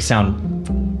know I made it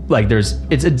sound like it's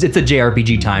a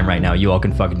JRPG time right now. You all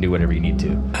can fucking do whatever you need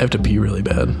to. I have to pee really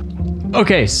bad.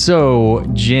 Okay, so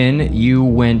Jin, you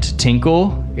went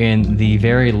tinkle in the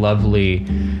very lovely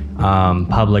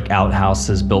public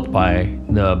outhouses built by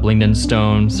the Blingden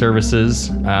Stone Services,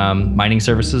 mining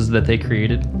services that they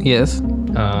created. Yes,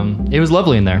 It was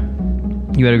lovely in there.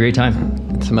 You had a great time.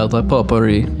 it smelled like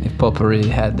potpourri. If potpourri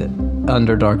had the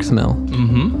Underdark smell.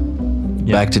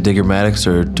 Back to Diggermatics,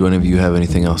 or do any of you have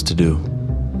anything else to do?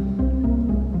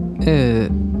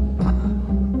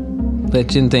 Let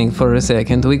Jin think for a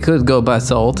second. We could go buy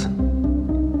salt.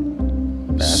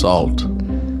 Salt.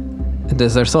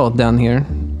 There's our salt down here.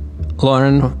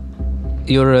 Lauren,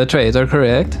 you're a trader,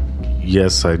 correct?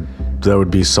 Yes, that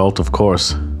would be salt, of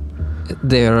course.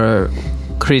 There are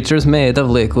creatures made of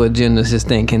liquid. Jin is just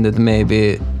thinking that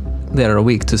maybe they are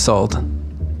weak to salt.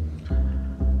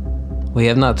 We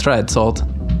have not tried salt.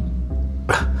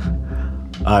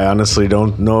 I honestly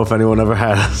don't know if anyone ever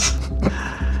has.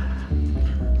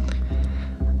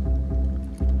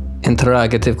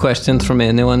 Interrogative questions from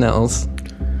anyone else.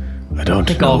 I don't I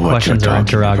think know all what questions you're are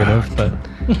talking interrogative, about.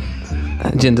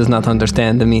 but Jin does not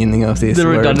understand the meaning of these the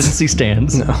words. redundancy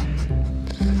stands. No.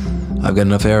 I've got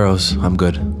enough arrows. I'm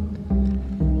good.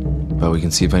 But we can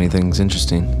see if anything's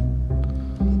interesting.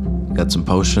 Got some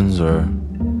potions or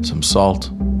some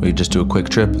salt. We just do a quick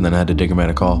trip and then head to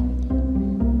Diggermatic Hall.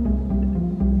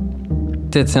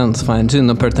 That sounds fine.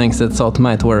 Juniper thinks that salt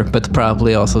might work, but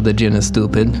probably also the Jin is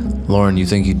stupid. Lauren, you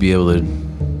think you'd be able to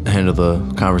handle the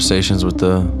conversations with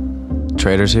the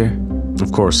traders here?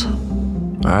 Of course.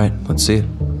 All right, let's see it.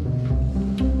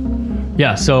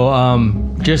 Yeah, so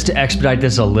just to expedite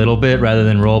this a little bit, rather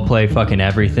than roleplay fucking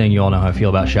everything, you all know how I feel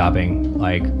about shopping,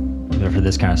 like for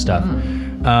this kind of stuff.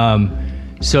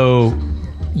 So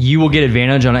you will get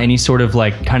advantage on any sort of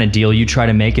like kind of deal you try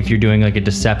to make if you're doing like a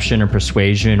deception or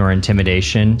persuasion or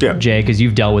intimidation, Yeah. Jay, because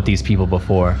you've dealt with these people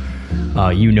before.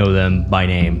 You know them by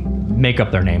name. Make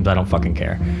up their names. I don't fucking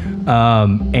care.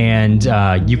 And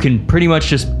you can pretty much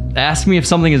just ask me if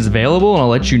something is available and I'll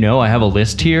let you know. I have a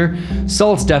list here.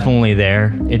 Salt's definitely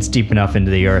there. It's deep enough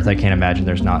into the earth. I can't imagine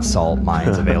there's not salt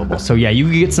mines available. So yeah, you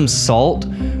can get some salt.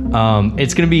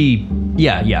 It's going to be,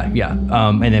 yeah.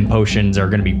 And then potions are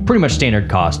going to be pretty much standard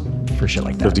cost for shit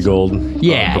like that. 50 gold.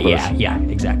 Yeah,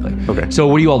 exactly. Okay. So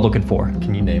what are you all looking for?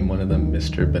 Can you name one of them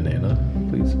Mr. Banana,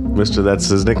 please? please. Mr. That's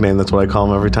his nickname. That's what I call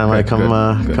him every time I come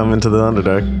good. come into the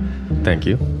Underdark. Thank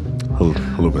you. Hello,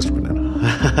 Mr. Banana.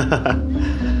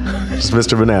 Just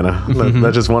Mr. Banana.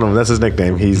 That's just one of them. That's his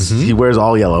nickname. He wears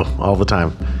all yellow all the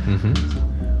time.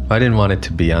 I didn't want it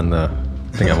to be on the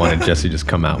thing. I wanted Jesse to just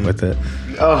come out with it.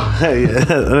 Oh, hey,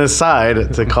 an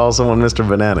aside to call someone Mr.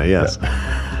 Banana. Yes.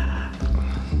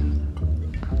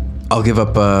 I'll give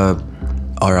up,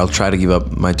 or I'll try to give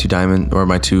up my 2 diamond or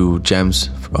my 2 gems,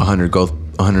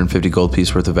 150 gold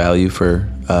piece worth of value for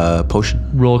potion.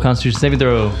 Roll a Constitution saving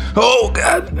throw. Oh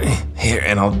God! Here,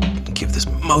 and I'll give this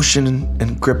motion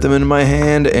and grip them into my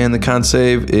hand, and the con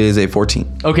save is a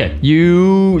 14. Okay,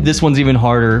 this one's even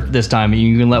harder this time.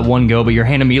 You can let one go, but your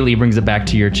hand immediately brings it back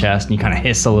to your chest, and you kind of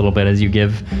hiss a little bit as you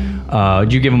give. Do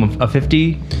you give him a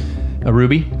 50, a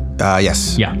ruby?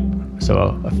 Yes. Yeah.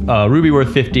 So a ruby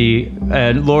worth 50.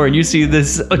 And Lauren, you see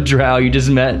this drow you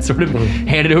just met sort of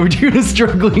handed over to you in a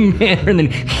struggling manner, and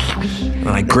then And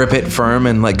I grip it firm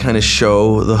and like kind of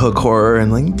show the hook horror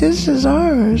and like, this is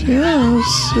ours.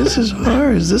 Yes, this is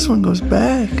ours. This one goes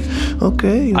back.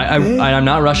 Okay. I'm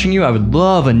not rushing you. I would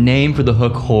love a name for the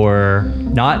hook horror.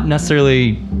 Not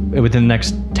necessarily within the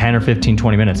next 10 or 15,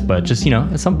 20 minutes, but just,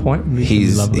 at some point.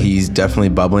 He's definitely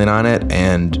bubbling on it,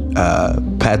 and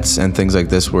pets and things like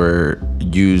this were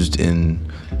used in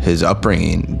his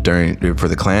upbringing for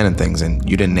the clan and things, and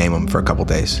you didn't name him for a couple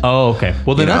days. Oh, okay.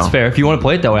 Well, then that's fair. If you want to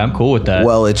play it that way, I'm cool with that.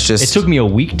 Well, it's just... It took me a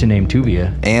week to name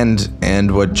Tuvia.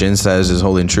 And what Jin says is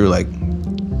holding true. Like,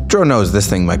 Dro knows this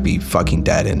thing might be fucking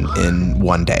dead in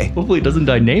one day. Hopefully it doesn't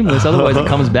die nameless, otherwise it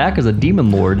comes back as a demon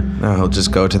lord. No, he'll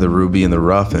just go to the Ruby and the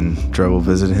Rough, and Dro will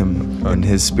visit him in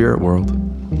his spirit world.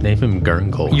 Name him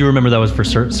Gurgle. You remember that was for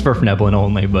Svirfneblin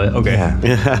only, but okay. Yeah.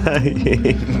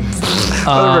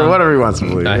 Whatever he wants to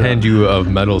believe. I hand you a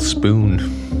metal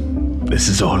spoon. This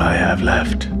is all I have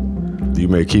left. You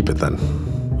may keep it then.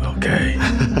 Okay.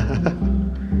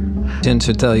 Jin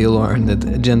should tell you, Lauren,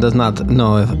 that Jin does not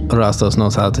know if Rastos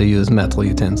knows how to use metal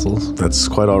utensils. That's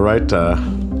quite all right.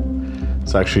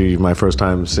 It's actually my first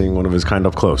time seeing one of his kind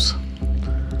up close.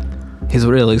 He's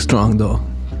really strong, though.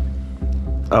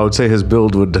 I would say his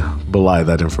build would belie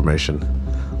that information.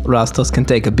 Rastos can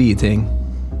take a beating.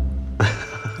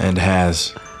 And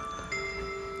has.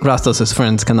 Rastos'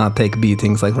 friends cannot take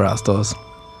beatings like Rastos.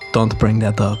 Don't bring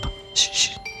that up.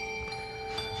 Shh.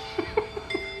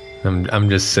 I'm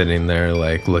just sitting there,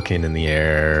 like, looking in the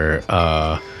air,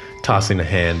 tossing a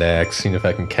hand axe, seeing if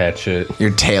I can catch it. Your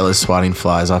tail is swatting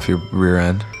flies off your rear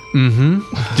end.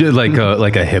 Just like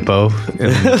a hippo.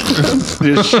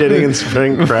 Just shitting and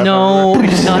spraying crap. No,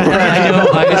 it's not that. I know.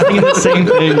 I was thinking the same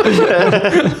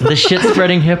thing. The shit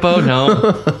spreading hippo. No.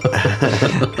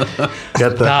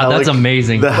 Got the That's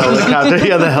amazing. The helicopter.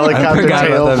 Yeah, the helicopter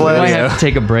tail I might flash. have to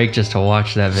take a break just to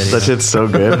watch that video. That shit's so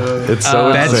good. It's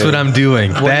so That's insane. what I'm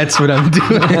doing. That's what I'm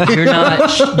doing. You're not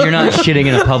shitting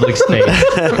in a public space.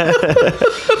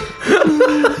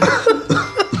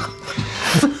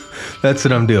 That's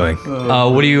what I'm doing.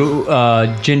 What do you,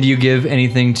 Jin? Do you give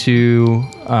anything to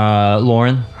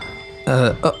Lauren?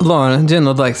 Lauren, Jin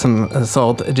would like some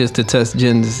salt just to test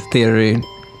Jin's theory.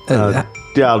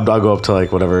 Yeah, I'll go up to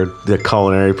like whatever the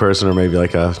culinary person, or maybe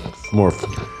like a more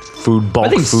food bulk I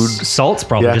think food. salt's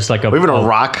probably Yeah, just like or even a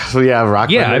rock. So yeah, rock.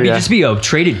 Yeah, vendor, I mean, just be a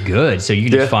traded good. So you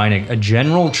can just find a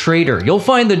general trader. You'll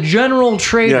find the general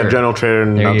trader. Yeah, general trader.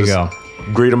 And There I'll you just go.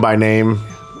 Greet him by name.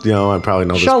 I probably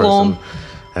know Shalom. this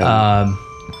person.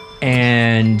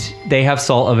 And they have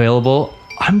salt available.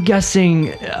 I'm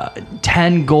guessing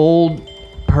 10 gold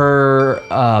per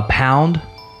pound.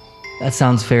 That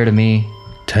sounds fair to me.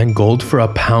 10 gold for a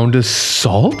pound of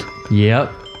salt? Yep.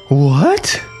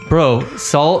 What? Bro,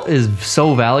 salt is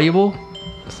so valuable.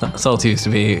 Salt used to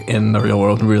be in the real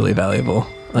world really valuable.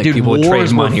 Like Dude, people would trade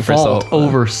wars money were for salt.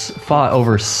 fought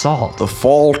over salt. The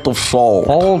fault of salt.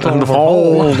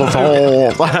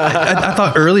 I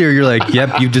thought earlier you're like,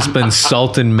 yep, you've just been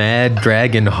salting mad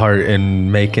dragon heart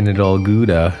and making it all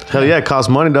Gouda. Hell yeah, it costs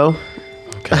money though.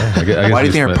 Okay. I guess Why do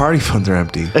you think our spent- party funds are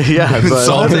empty? Yeah, but,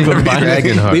 Salting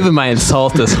dragon heart. Leave in mind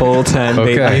salt this whole time,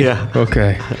 Okay. baby. Yeah.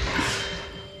 Okay.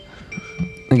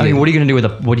 I mean, what are you gonna do with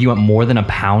what do you want more than a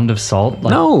pound of salt?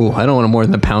 Like, No, I don't want more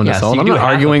than a pound Yeah, of so salt. you I'm do not half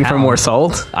a arguing for pound. more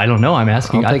salt. I don't know. I'm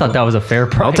asking. I'll I take thought a- that was a fair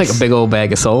price. I'll take a big old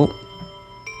bag of salt.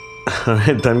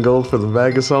 10 gold for the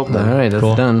bag of salt. All Then. right, that's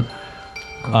Cool. done.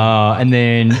 And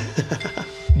then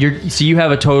so you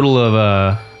have a total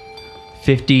of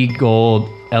 50 gold.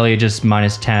 Elliot just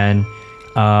minus 10.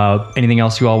 Anything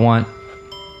else you all want?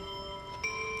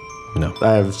 No.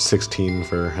 I have 16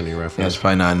 for any Yeah, reference. it's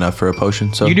probably not enough for a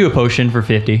potion. So You do a potion for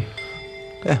 50.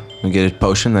 yeah, we get a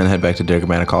potion, then head back to Derek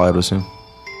Manicol, I would assume.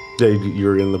 You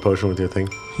were in the potion with your thing?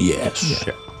 Yes.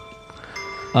 Yeah.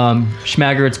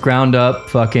 Schmager, it's ground up,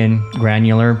 fucking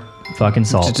granular, fucking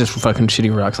salt. Just fucking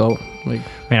shitty rock salt. Like,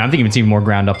 Man, I'm thinking it's even more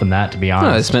ground up than that, to be no, I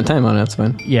honest. spent time on it. That's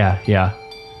fine. Yeah.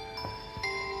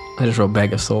 I just wrote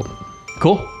bag of salt.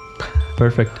 Cool.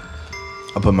 Perfect.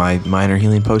 I'll put my minor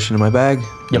healing potion in my bag,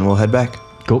 and we'll head back.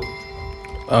 Cool.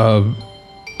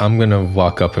 I'm gonna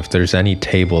walk up if there's any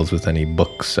tables with any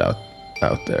books out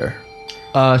there.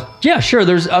 Yeah, sure.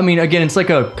 Again, it's like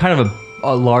a kind of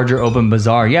a larger open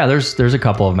bazaar. Yeah, there's a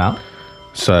couple of them out.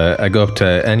 So I go up to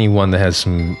anyone that has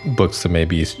some books that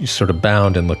maybe sort of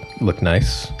bound and look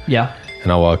nice, Yeah.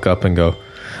 and I'll walk up and go,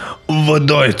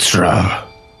 Verdeutstra,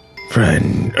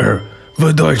 friend,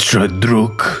 Verdeutstra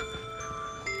Druk.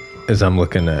 as I'm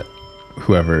looking at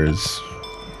whoever is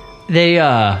They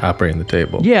operating the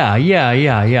table.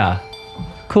 Yeah.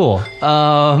 Cool.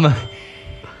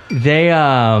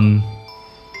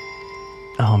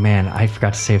 Oh man, I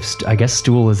forgot to say I guess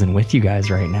Stool isn't with you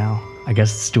guys right now. I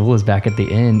guess Stool is back at the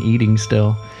inn eating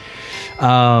still.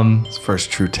 It's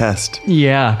first true test.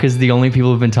 Yeah, because the only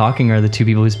people who've been talking are the two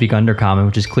people who speak Undercommon,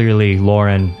 which is clearly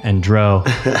Lauren and Dro.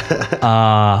 Okay,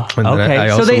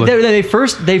 so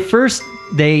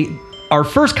they are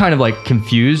first kind of like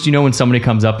confused. You know, when somebody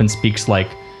comes up and speaks like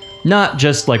not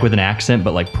just like with an accent,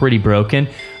 but like pretty broken,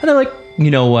 and they're like,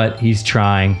 you know what, he's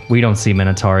trying. We don't see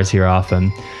Minotaurs here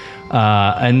often,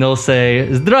 and they'll say,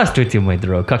 "Здравствуйте, мой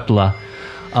друг, как дела?"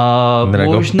 And then I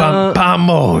go,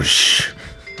 Помощь.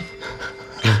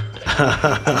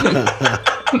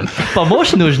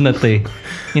 Помочь нужно ты?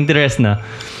 Интересно.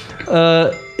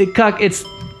 Как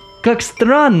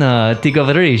странно ты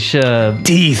говоришь.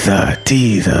 Тихо.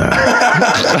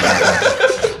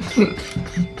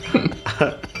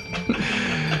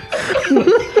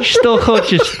 Что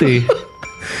хочешь ты?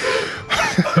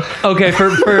 Okay, for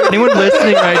anyone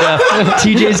listening right now,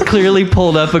 TJ's clearly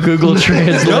pulled up a Google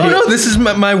Translate. No, this is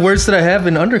my words that I have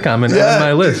in Undercommon on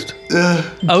my list.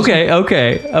 Okay.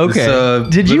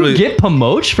 Did you literally- get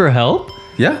Pomoch for help?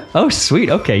 Yeah. Oh, sweet.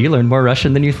 Okay, you learned more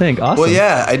Russian than you think. Awesome. Well,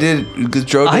 yeah, I did. Because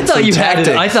Dro did I thought some you had it.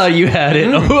 tactics. I thought you had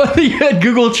it. Oh, I thought you had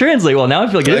Google Translate. Well, now I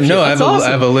feel like No, I That's have, awesome.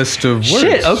 I have a list of words.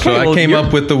 Shit, okay, So I well, came you're-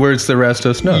 up with the words the rest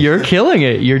of us know. You're killing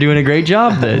it. You're doing a great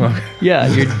job then. Yeah,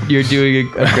 you're doing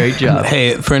a great job.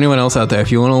 Hey, for anyone else out there,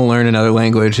 if you want to learn another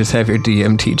language, just have your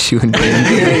DM teach you in D&D.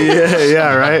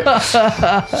 yeah, right. So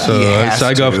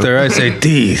I go up there, I say,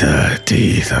 Titha.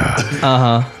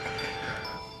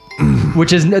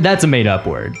 Which is that's a made up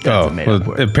word. That's a made up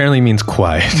word. It apparently means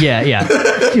quiet. Yeah.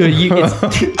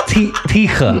 It's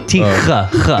ticha.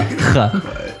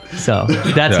 So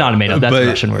that's not a made up. That's a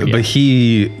Russian word. Yeah. But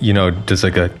he, does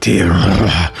like a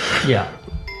Yeah.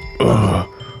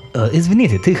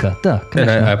 Извините, тихо, да, and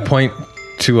конечно. I point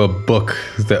to a book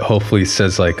that hopefully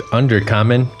says like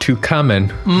Undercommon to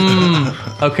Common.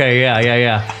 Okay,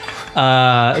 yeah.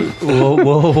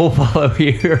 We'll follow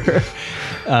here.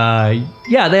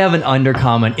 Yeah, they have an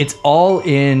Undercommon. It's all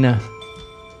in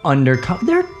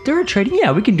Undercommon. They're a trading.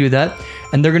 Yeah, we can do that.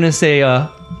 And they're gonna say,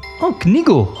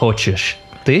 книгу хочешь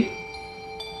ты?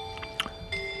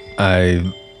 I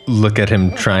look at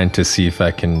him trying to see if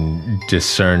I can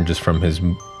discern just from his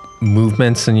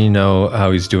movements and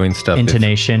how he's doing stuff.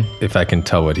 Intonation. If I can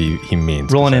tell what he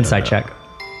means. Roll an 'cause I insight don't check.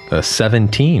 know.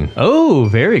 17. Oh,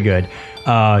 very good.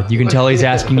 You can tell he's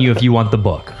asking you if you want the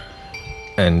book.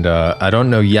 And I don't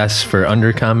know yes for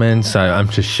Undercommon, so I'm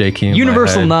just shaking.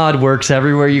 Universal my head. nod works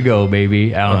everywhere you go,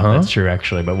 baby. I don't know if that's true,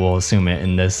 actually, but we'll assume it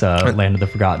in this Land of the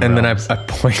Forgotten And then Realms. I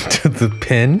point to the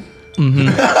pin.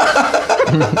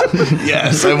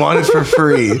 Yes, I want it for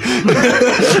free.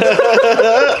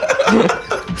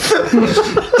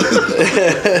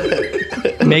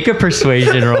 Make a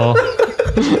persuasion roll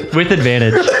with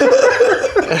advantage.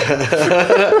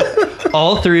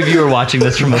 All three of you are watching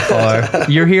this from afar.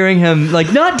 You're hearing him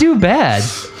not do bad.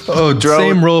 Oh,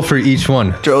 same roll for each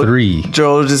one. 3.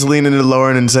 Joel will just lean into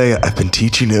Lauren and say, I've been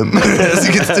teaching him as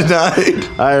he gets denied.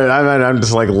 I'm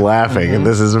just like laughing, and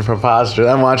this is preposterous.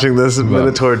 I'm watching this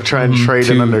Minotaur try and trade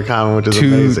an Undercommon, which is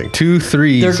amazing. 2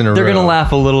 3s in a row. They're gonna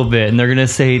laugh a little bit, and they're gonna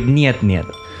say, "Нет, нет,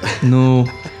 ну,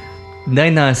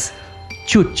 дай нас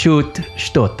чуть-чуть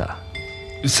что-то."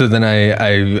 So then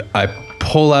I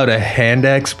pull out a hand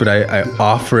axe, but I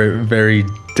offer it very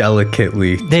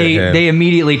delicately to him. They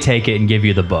immediately take it and give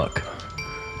you the book,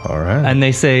 All right. and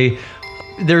they say,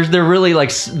 they're really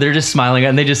they're just smiling,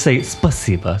 and they just say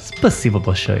 "Спасибо, спасибо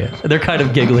большое." They're kind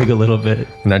of giggling a little bit.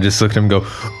 And I just looked at him and go,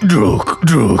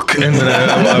 Druk. And then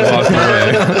I walked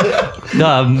away.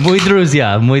 Да, мой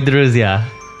друзья.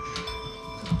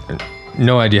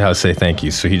 no idea how to say thank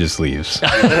you, so he just leaves.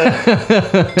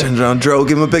 Turns around, Dro,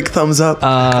 give him a big thumbs up.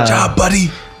 Good job, buddy.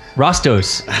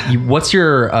 Rostos, what's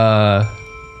your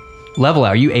level?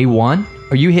 Are you A1?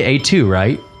 Or you hit A2,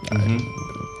 right?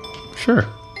 Sure.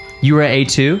 You were at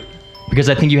A2? Because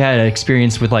I think you had an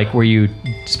experience with like where you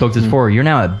spoke this before. You're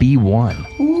now at B1.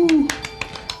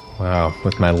 Wow,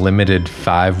 with my limited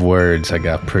 5 words, I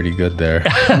got pretty good there.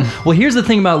 Well, here's the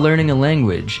thing about learning a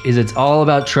language is it's all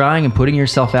about trying and putting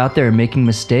yourself out there and making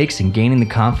mistakes and gaining the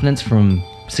confidence from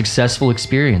successful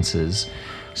experiences.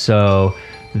 So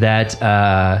that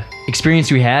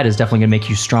experience you had is definitely going to make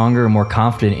you stronger and more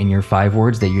confident in your 5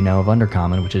 words that you know of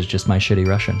Undercommon, which is just my shitty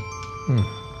Russian.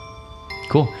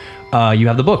 Cool. You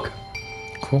have the book.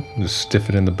 Cool. Just stiff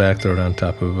it in the back, throw it on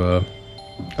top of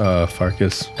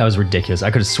Farkas. That was ridiculous.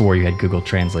 I could have swore you had Google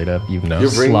Translate up. You No.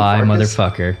 sly You're bringing Farkas?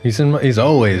 motherfucker. He's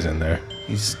always in there.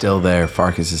 He's still there.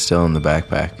 Farkas is still in the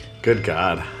backpack. Good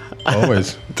God.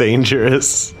 Always.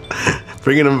 Dangerous.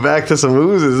 Bringing him back to some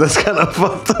oozes. That's kind of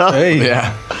fucked up. Hey.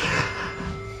 Yeah.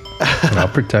 I'll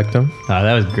protect him. Oh,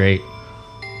 that was great.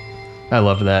 I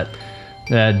loved that.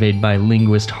 That made my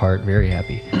linguist heart very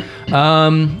happy.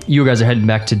 You guys are heading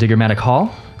back to Diggermatic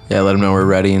Hall. Yeah, let them know we're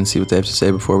ready and see what they have to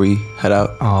say before we head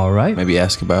out. All right. Maybe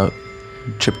ask about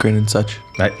Chipgrin and such.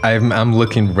 I'm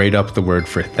looking right up the word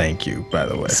for thank you, by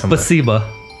the way. Spasiba.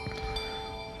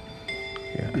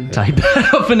 Type that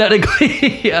out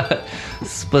phonetically. Yeah.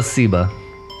 Spasiba.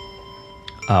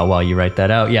 While you write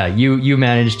that out. Yeah, you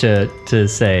managed to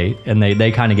say, and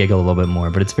they kind of giggle a little bit more,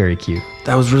 but it's very cute.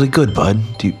 That was really good, bud.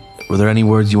 Were there any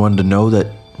words you wanted to know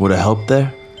that would have helped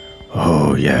there?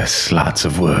 Oh, yes, lots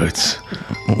of words.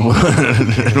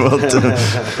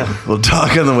 We'll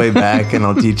talk on the way back, and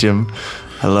I'll teach him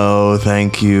hello,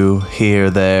 thank you, here,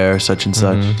 there, such and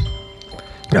such.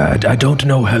 I don't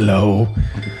know hello.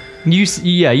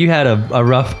 You had a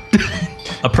rough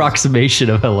approximation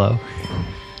of hello.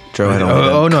 Dro had only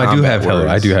Oh, done no, I do combat have hello.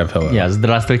 words. I do have hello. Yeah,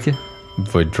 здравствуйте.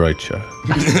 Voidroicha.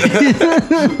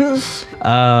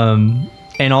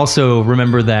 And also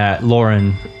remember that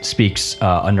Lauren speaks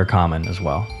Undercommon as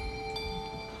well.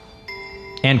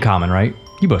 And Common, right?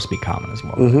 You both speak Common as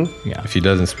well. Mm-hmm. Yeah. If he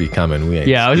doesn't speak common, we ain't.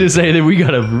 Yeah, I was just saying that we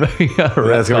gotta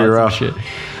That's gonna be rough. shit.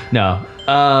 No.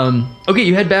 Okay,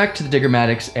 you head back to the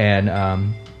Diggermatics,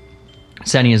 and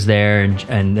Senny is there,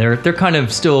 and they're kind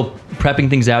of still prepping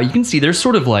things out. You can see they're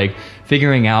sort of like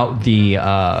figuring out the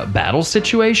battle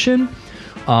situation,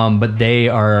 but they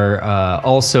are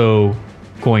also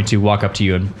going to walk up to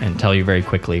you and tell you very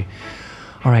quickly.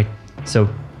 All right, so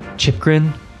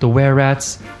Chipgrin, the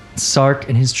Were-Rats, Sark,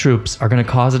 and his troops are going to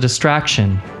cause a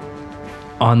distraction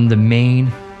on the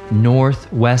main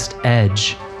northwest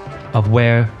edge of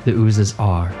where the oozes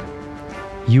are.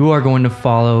 You are going to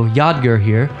follow Yadgar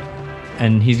here,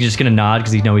 and he's just going to nod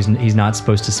because he knows he's not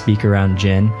supposed to speak around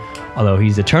Jin, although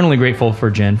he's eternally grateful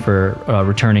for Jin for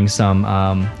returning some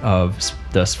of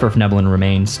the Svirfneblin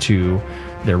remains to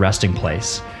their resting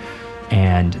place.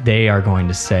 And they are going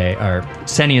to say, or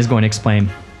Senny is going to explain,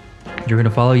 you're going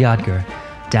to follow Yadgar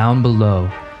down below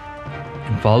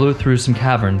and follow through some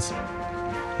caverns.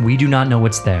 We do not know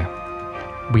what's there.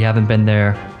 We haven't been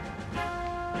there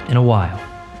in a while.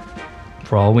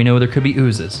 For all we know, there could be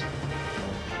oozes.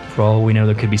 For all we know,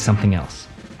 there could be something else.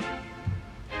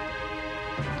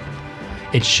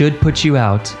 It should put you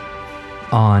out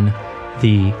on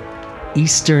the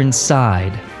eastern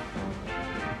side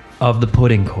of the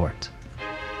pudding court.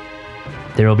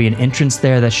 There will be an entrance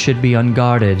there that should be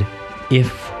unguarded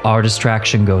if our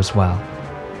distraction goes well.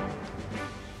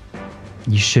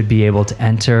 You should be able to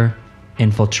enter,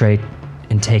 infiltrate,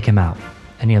 and take him out.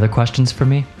 Any other questions for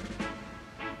me?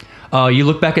 You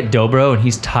look back at Dobro, and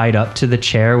he's tied up to the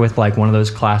chair with like one of those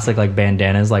classic like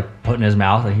bandanas like put in his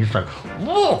mouth, and he's like,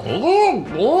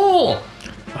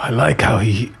 I like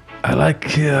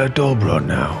Dobro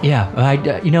now. yeah,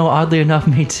 oddly enough,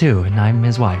 me too, and I'm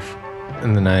his wife.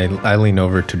 And then I lean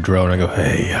over to Dro and I go,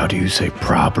 Hey, how do you say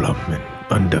problem in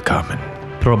Undercommon?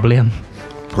 Problem.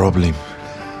 Problem.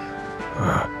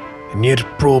 Niet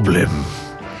problem.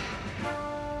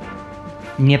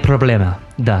 Nie problema.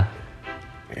 Da.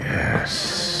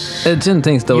 Jin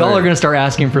thinks the Y'all word. are gonna start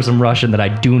asking for some Russian that I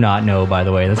do not know, by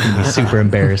the way. That's gonna be super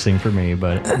embarrassing for me,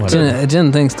 but whatever.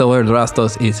 Jin thinks the word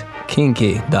Rastos is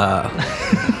kinky. Da.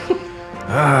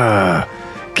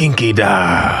 Kinky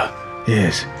da.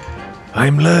 Yes.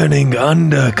 I'm learning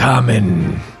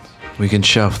Undercommon. We can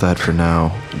shelf that for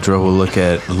now. Dro will look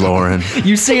at Lauren.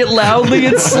 You say it loudly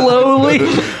and slowly.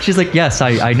 She's like, yes,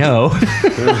 I know.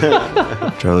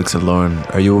 Dro looks at Lauren.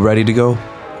 Are you ready to go?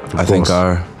 I think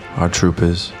course. our troop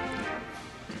is.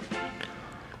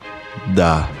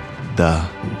 Da.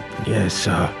 Yes,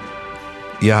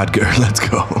 Yadgar, let's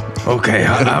go. okay,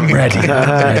 I'm ready.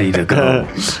 I'm ready to go.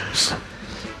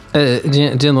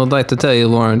 Jin would like to tell you,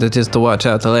 Lauren, that just to watch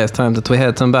out. The last time that we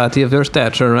had somebody of your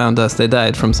stature around us, they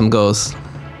died from some ghosts.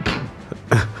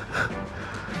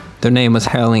 Their name was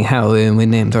Howling Howie, and we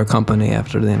named our company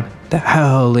after them. The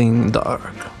Howling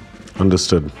Dark.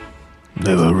 Understood.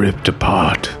 They were ripped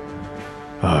apart.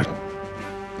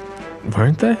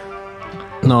 Weren't they?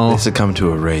 No. They succumbed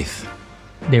to a wraith.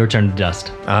 They return to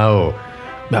dust. Oh.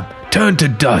 Turned to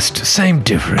dust. Same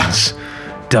difference.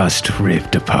 Dust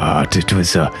ripped apart. It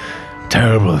was a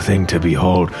terrible thing to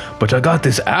behold. But I got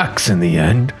this axe in the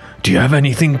end. Do you have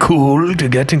anything cool to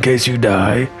get in case you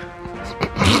die?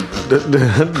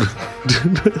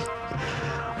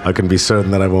 I can be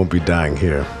certain that I won't be dying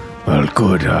here. Well,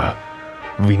 good.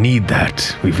 We need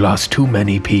that. We've lost too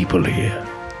many people here.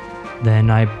 Then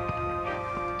I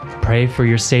pray for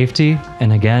your safety,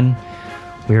 and again,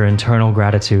 we're eternal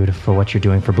gratitude for what you're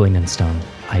doing for Blingdenstone.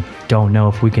 I don't know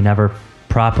if we can ever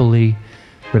properly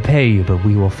repay you, but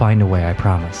we will find a way, I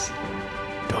promise.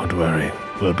 Don't worry.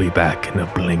 We'll be back in a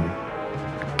blink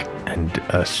and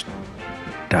us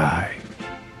die.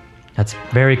 That's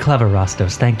very clever,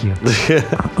 Rostos. Thank you.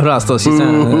 Rastos, she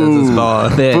sounded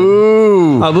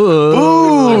boo. I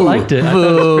liked it. I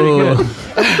thought it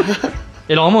was pretty good.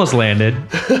 It almost landed.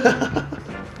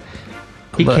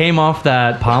 He came off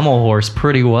that pommel horse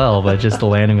pretty well, but just the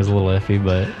landing was a little iffy.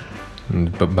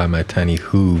 But by my tiny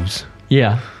hooves.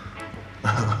 Yeah.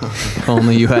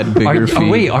 Only you had bigger feet.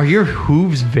 Wait, are your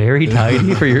hooves very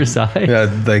tiny for your size? Yeah,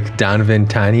 like Donovan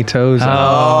Tiny Toes.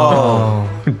 Oh.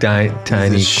 Tiny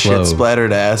This shit clove.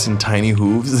 splattered ass and tiny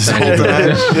hooves this whole time.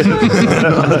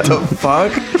 What the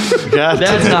fuck? God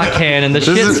That's damn. not canon. The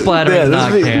shit is- splatter yeah, is this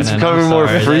not is- canon. it's I'm becoming more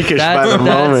sorry. freakish by the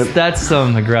moment. That's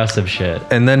some aggressive shit.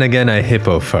 And then again, I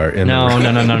hippo fart in No. the room.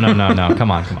 Come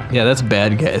on. Yeah, that's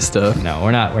bad guy stuff. No, we're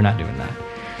not doing that.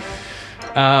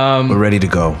 We're ready to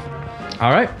go. All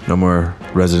right. No more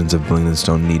residents of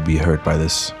Blingdenstone need be hurt by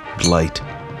this blight.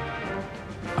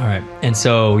 All right. And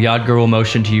so Yadgar will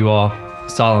motion to you all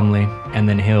solemnly, and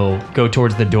then he'll go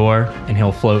towards the door, and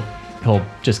he'll float. He'll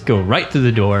just go right through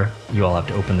the door. You all have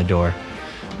to open the door.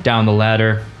 Down the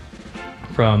ladder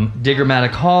from Diggermatic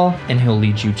Hall, and he'll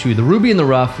lead you to the Ruby in the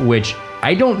Rough, which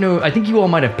I don't know. I think you all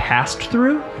might have passed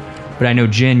through, but I know,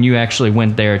 Jin, you actually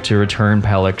went there to return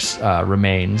Pelik's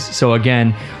remains. So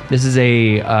again, this is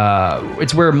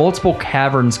it's where multiple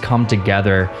caverns come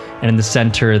together, and in the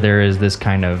center there is this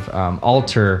kind of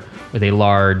altar with a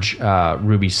large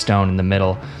ruby stone in the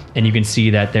middle. And you can see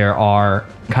that there are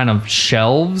kind of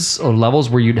shelves or levels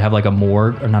where you'd have like a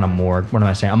morgue, or not a morgue, what am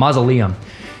I saying? A mausoleum.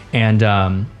 And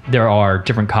there are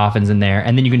different coffins in there,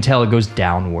 and then you can tell it goes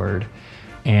downward.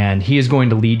 And he is going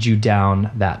to lead you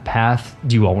down that path.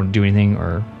 Do you all want to do anything,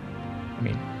 or, I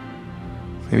mean...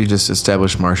 Maybe just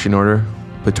establish marching order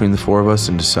between the four of us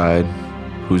and decide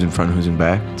who's in front and who's in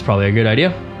back. It's probably a good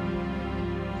idea.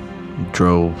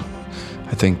 Dro,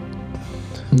 I think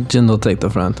Jin will take the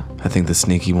front. the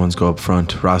sneaky ones go up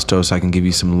front. Rostos, I can give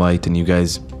you some light and you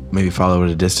guys maybe follow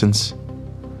at a distance.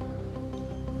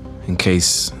 In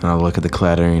case, I'll look at the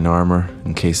clattering armor,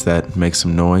 in case that makes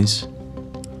some noise.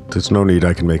 There's no need.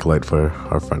 I can make light for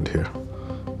our friend here.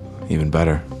 Even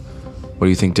better. What do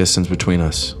you think distance between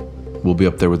us? We'll be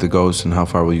up there with the ghosts, and how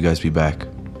far will you guys be back?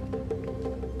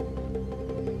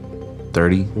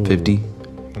 30? 50?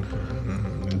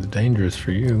 It's dangerous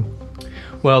for you.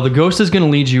 Well, the ghost is going to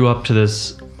lead you up to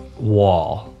this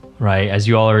wall, right, as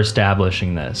you all are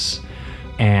establishing this.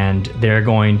 And they're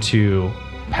going to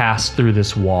pass through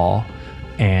this wall.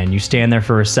 And you stand there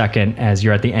for a second as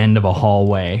you're at the end of a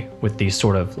hallway with these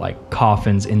sort of like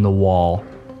coffins in the wall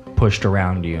pushed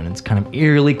around you. And it's kind of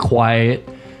eerily quiet,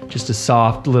 just a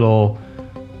soft little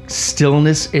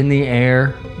stillness in the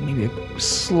air, maybe a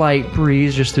slight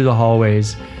breeze just through the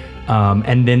hallways.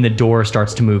 And then the door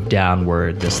starts to move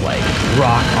downward, this like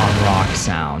rock on rock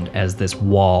sound as this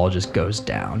wall just goes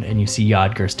down. And you see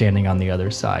Yadgar standing on the other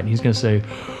side. And he's going to say,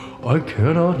 I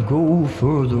cannot go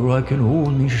further, I can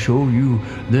only show you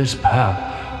this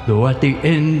path. Though at the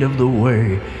end of the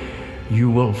way,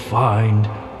 you will find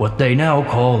what they now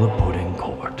call the Pudding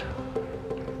Court.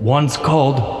 Once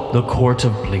called the Court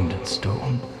of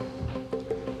Blingdenstone.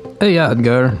 Hey,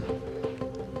 Yadgar.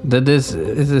 This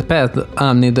is a path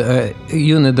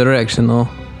unidirectional.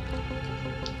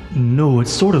 No,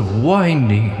 it's sort of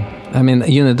winding. I mean,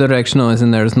 unidirectional is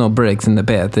in there's no breaks in the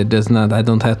path. It does not. I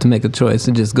don't have to make a choice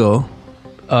to just go.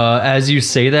 As you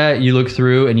say that, you look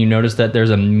through and you notice that there's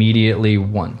immediately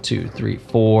 1, 2, 3,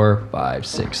 4, 5,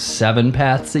 6, 7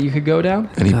 paths that you could go down.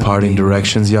 Any parting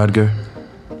directions, Yadgar?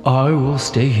 I will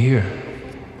stay here.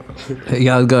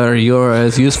 Yadgar, you're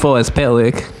as useful as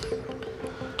Pelik.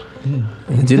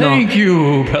 You know, Thank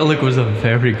you. Pelik was a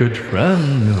very good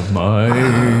friend of mine.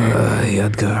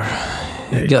 Yadgar.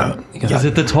 Is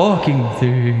it the talking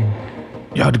thing?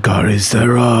 Yadgar, is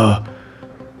there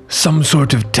some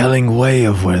sort of telling way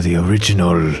of where the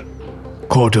original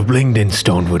Court of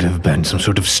Blingdenstone would have been? Some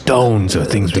sort of stones or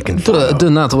things we can follow? Do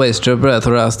not waste your breath,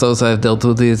 Rastos. I've dealt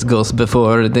with these ghosts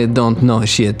before. They don't know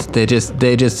shit. They just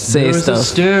say There's stuff. a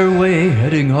stairway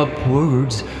heading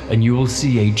upwards, and you will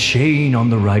see a chain on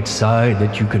the right side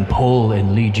that you can pull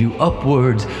and lead you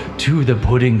upwards to the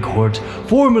Pudding Court,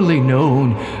 formerly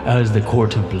known as the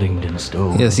Court of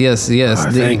Blingdenstone. Yes.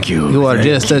 Thank you. You are Thank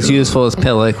just as you. useful as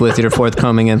Pelik with your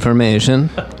forthcoming information.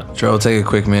 Joe will take a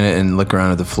quick minute and look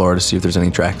around at the floor to see if there's any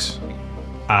tracks.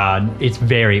 It's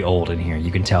very old in here.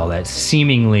 You can tell that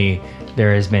seemingly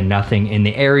there has been nothing in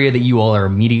the area that you all are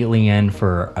immediately in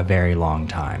for a very long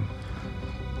time.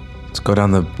 Let's go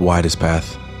down the widest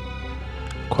path.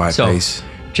 Quiet So, pace.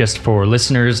 just for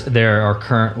listeners, there are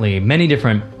currently many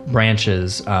different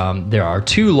branches. There are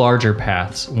two larger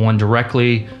paths, one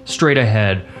directly straight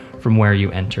ahead from where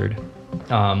you entered.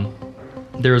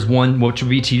 There's one which would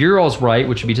be to your all's right,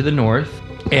 which would be to the north.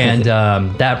 And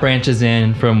that branches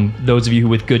in from those of you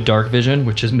with good dark vision,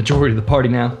 which is majority of the party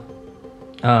now.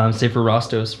 Say for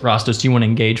Rostos. Rostos, do you want to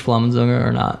engage Flammenzunger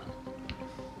or not?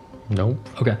 Nope.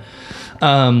 Okay.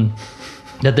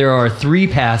 That there are three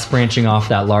paths branching off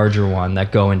that larger one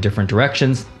that go in different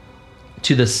directions.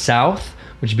 To the south,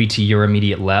 which would be to your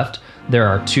immediate left, there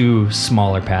are two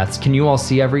smaller paths. Can you all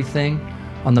see everything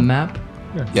on the map?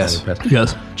 Yes.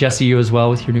 Yes. Jesse, you as well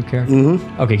with your new character?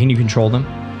 Mm-hmm. Okay, can you control them?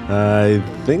 I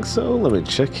think so. Let me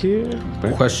check here.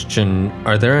 Question: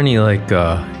 are there any I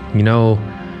cannot.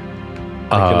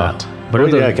 what are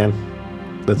the, yeah, I can.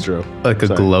 That's true. like a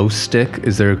Sorry. glow stick?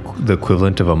 Is there the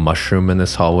equivalent of a mushroom in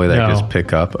this hallway that I No. just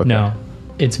pick up? Okay. No.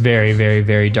 It's very, very,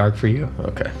 very dark for you.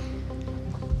 Okay.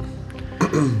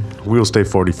 We'll stay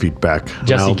 40 feet back.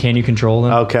 Jesse, can you control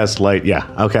them? I'll cast light. Yeah,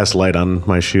 I'll cast light on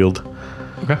my shield.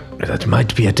 Okay. That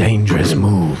might be a dangerous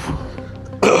move.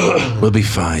 We'll be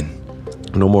fine.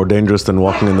 No more dangerous than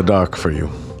walking in the dark for you.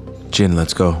 Jin,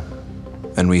 let's go.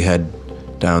 And we head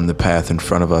down the path in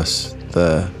front of us,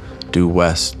 the due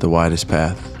west, the widest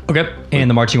path. Okay. And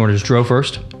the marching orders Dro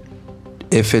first.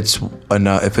 If it's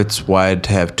wide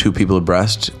to have two people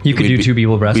abreast, You could we'd do two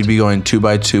people abreast. We'd be going 2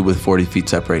 by 2 with 40 feet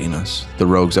separating us. The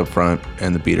rogues up front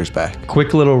and the beaters back.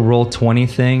 Quick little roll 20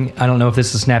 thing. I don't know if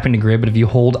this is snapping to grid, but if you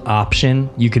hold option,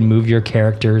 you can move your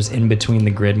characters in between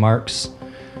the grid marks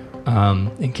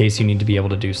in case you need to be able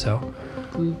to do so.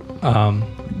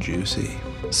 Juicy.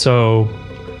 So,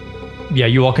 yeah,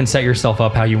 you all can set yourself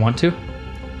up how you want to,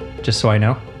 just so I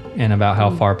know, and about how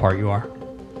far apart you are.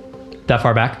 That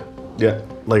far back? Yeah,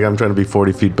 like I'm trying to be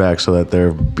 40 feet back so that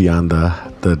they're beyond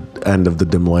the end of the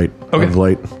dim light of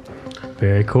light.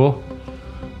 Very cool.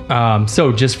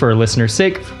 So, just for listeners'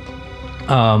 sake,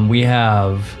 we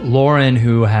have Lauren,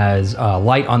 who has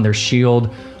light on their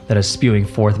shield that is spewing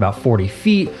forth about 40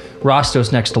 feet.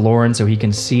 Rostos next to Lauren so he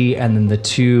can see, and then the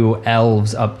two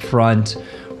elves up front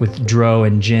with Dro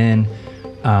and Jin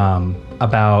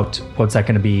about, what's that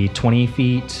going to be, 20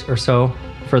 feet or so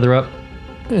further up?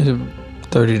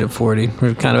 30 to 40.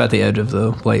 We're kind of at the edge of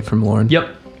the light from Lauren.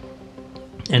 Yep.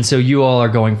 And so you all are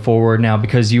going forward now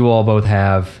because you all both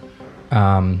have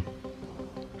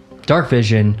dark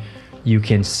vision. You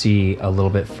can see a little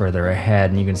bit further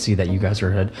ahead, and you can see that you guys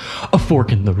are at a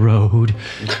fork in the road.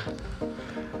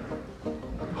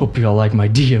 Hope you all like my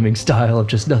DMing style of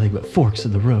just nothing but forks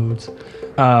in the roads.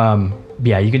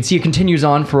 Yeah, you can see it continues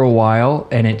on for a while,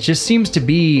 and it just seems to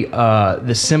be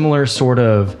the similar sort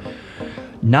of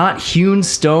not hewn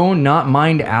stone, not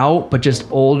mined out, but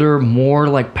just older, more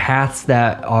like paths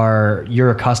that are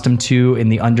you're accustomed to in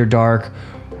the Underdark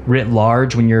writ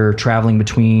large when you're traveling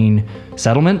between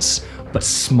settlements, but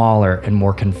smaller and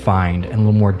more confined and a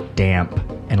little more damp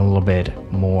and a little bit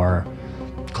more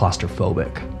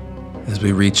claustrophobic. As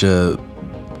we reach a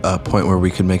point where we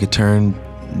can make a turn,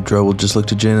 Dro will just look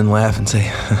to Jin and laugh and say,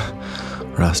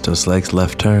 Rastos likes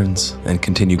left turns, and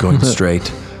continue going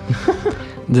straight.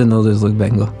 Then they'll just look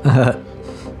back and go,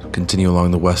 Continue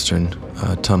along the western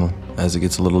tunnel as it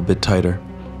gets a little bit tighter.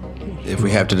 If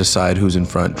we have to decide who's in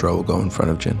front, Dro will go in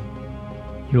front of Jin.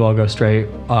 You all go straight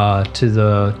to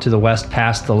the west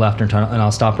past the left tunnel, and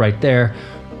I'll stop right there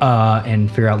and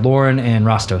figure out Lauren and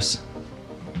Rostos.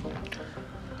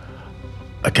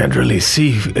 I can't really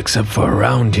see except for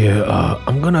around here.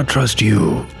 I'm gonna trust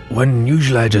you.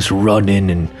 Usually I just run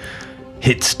in and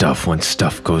hit stuff when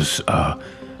stuff goes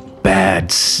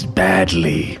bad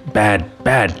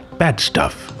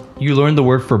stuff. You learned the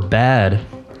word for bad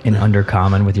in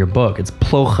Undercommon with your book. It's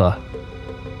plocha.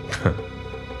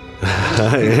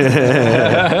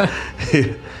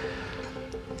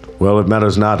 Well, it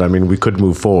matters not. I mean, we could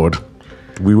move forward.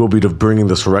 We will be bringing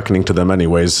this reckoning to them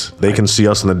anyways. They can see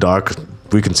us in the dark.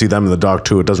 We can see them in the dark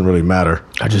too. It doesn't really matter.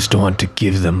 I just don't want to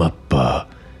give them up.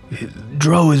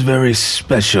 Dro is very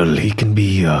special. He can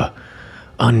be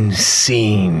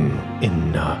unseen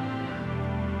in...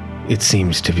 it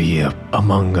seems to be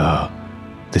among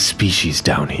the species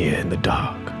down here in the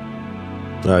dark.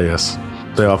 Ah, yes.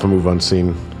 They often move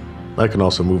unseen. I can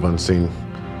also move unseen.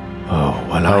 Oh,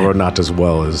 well, However, not as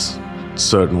well as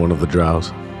certain one of the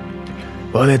drows.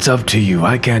 Well, it's up to you.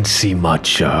 I can't see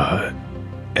much,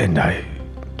 and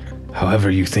however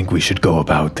you think we should go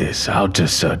about this, I'll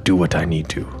just do what I need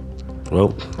to.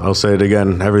 Well, I'll say it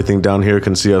again. Everything down here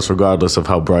can see us regardless of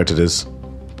how bright it is.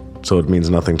 So it means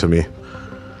nothing to me.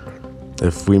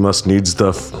 If we must needs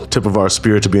the tip of our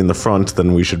spear to be in the front,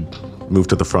 then we should move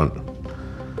to the front.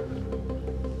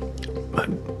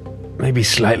 Maybe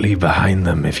slightly behind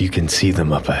them if you can see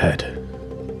them up ahead.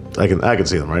 I can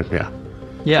see them, right? Yeah.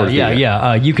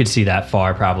 Yeah. You could see that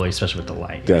far, probably, especially with the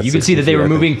light. Yeah, you could see that they 60 were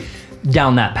feet, I moving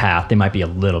down that path. They might be a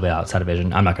little bit outside of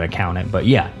vision. I'm not going to count it, but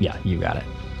yeah, you got it.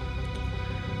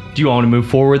 Do you want to move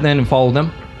forward then and follow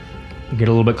them? Get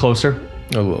a little bit closer?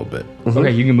 A little bit.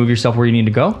 Okay, you can move yourself where you need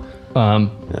to go.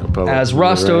 As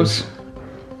Rostos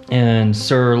and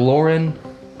Sir Lauren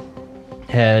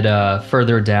head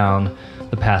further down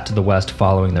the path to the west,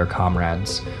 following their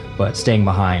comrades, but staying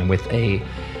behind with a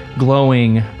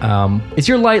glowing... is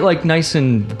your light like nice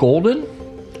and golden?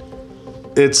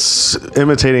 It's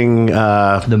imitating...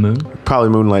 the moon? Probably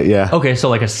moonlight, yeah. Okay, so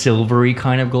like a silvery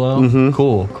kind of glow? Mm-hmm.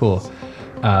 Cool.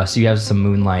 So you have some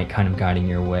moonlight kind of guiding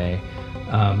your way.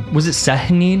 Was it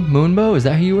Sehanine Moonbow? Is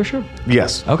that who you worship?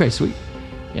 Yes. Okay, sweet.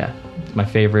 Yeah, it's my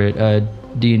favorite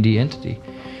D&D entity.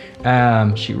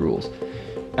 She rules.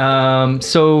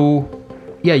 So,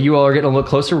 yeah, you all are getting a little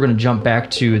closer. We're going to jump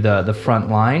back to the front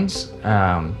lines,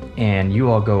 and you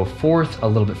all go forth a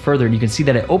little bit further, and you can see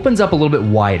that it opens up a little bit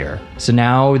wider. So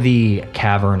now the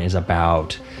cavern is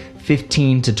about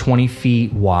 15 to 20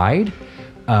 feet wide,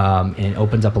 and it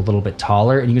opens up a little bit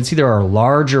taller, and you can see there are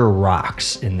larger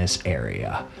rocks in this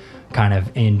area, kind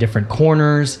of in different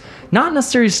corners. Not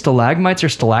necessarily stalagmites or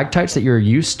stalactites that you're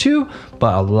used to,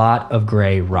 but a lot of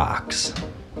gray rocks.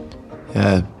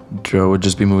 Yeah, Dro would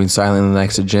just be moving silently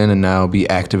next to Jin and now be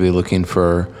actively looking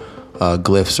for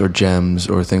glyphs or gems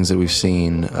or things that we've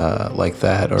seen like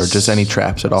that, or just any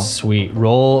traps at all. Sweet.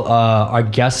 Roll, I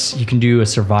guess you can do a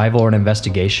survival or an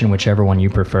investigation, whichever one you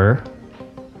prefer.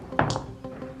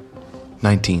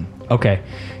 19. Okay.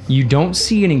 You don't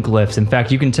see any glyphs. In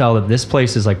fact, you can tell that this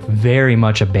place is like very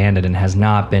much abandoned and has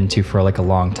not been to for like a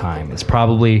long time. It's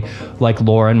probably, like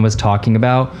Lauren was talking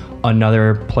about,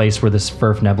 another place where the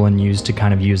Svirfneblin used to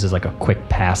kind of use as like a quick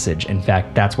passage. In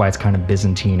fact, that's why it's kind of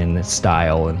Byzantine in this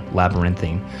style and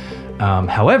labyrinthine.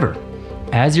 However,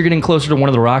 as you're getting closer to one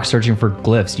of the rocks searching for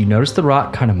glyphs, you notice the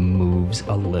rock kind of moves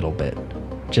a little bit.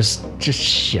 Just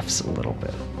shifts a little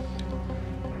bit.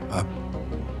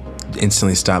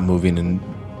 Instantly stop moving and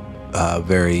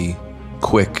very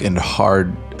quick and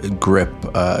hard grip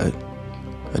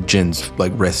Jin's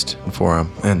like wrist and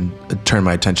forearm and turn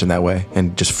my attention that way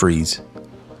and just freeze.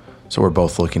 So we're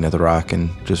both looking at the rock and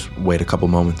just wait a couple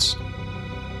moments.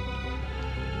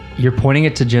 You're pointing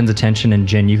it to Jin's attention, and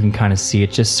Jin, you can kind of see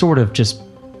it just sort of just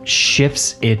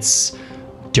shifts its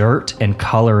dirt and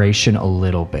coloration a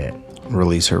little bit.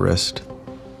 Release her wrist.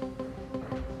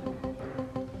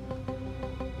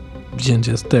 Jin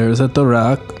just stares at the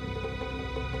rock.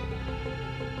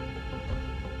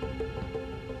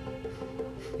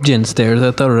 Jin stares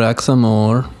at the rock some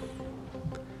more.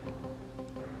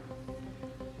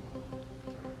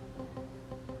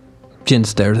 Jin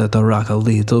stares at the rock a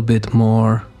little bit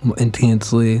more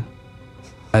intensely.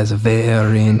 Eyes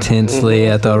very intensely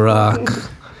at the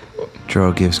rock.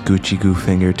 Dro gives Gucci Goo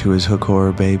finger to his hook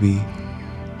horror baby.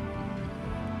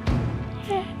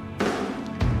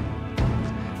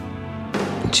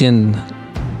 Jin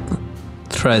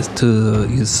tries to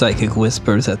use psychic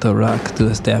whispers at the rock to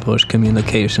establish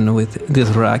communication with this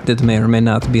rock that may or may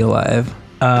not be alive.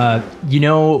 You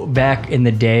know, back in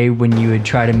the day when you would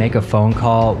try to make a phone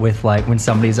call with like when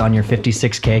somebody's on your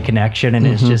 56K connection and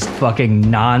it's just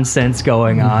fucking nonsense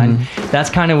going on, that's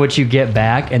kind of what you get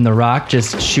back, and the rock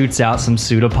just shoots out some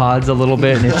pseudopods a little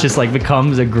bit and it just like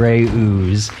becomes a gray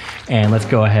ooze. And let's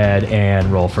go ahead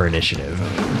and roll for initiative.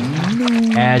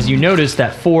 As you notice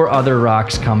that 4 other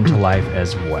rocks come to life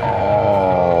as well.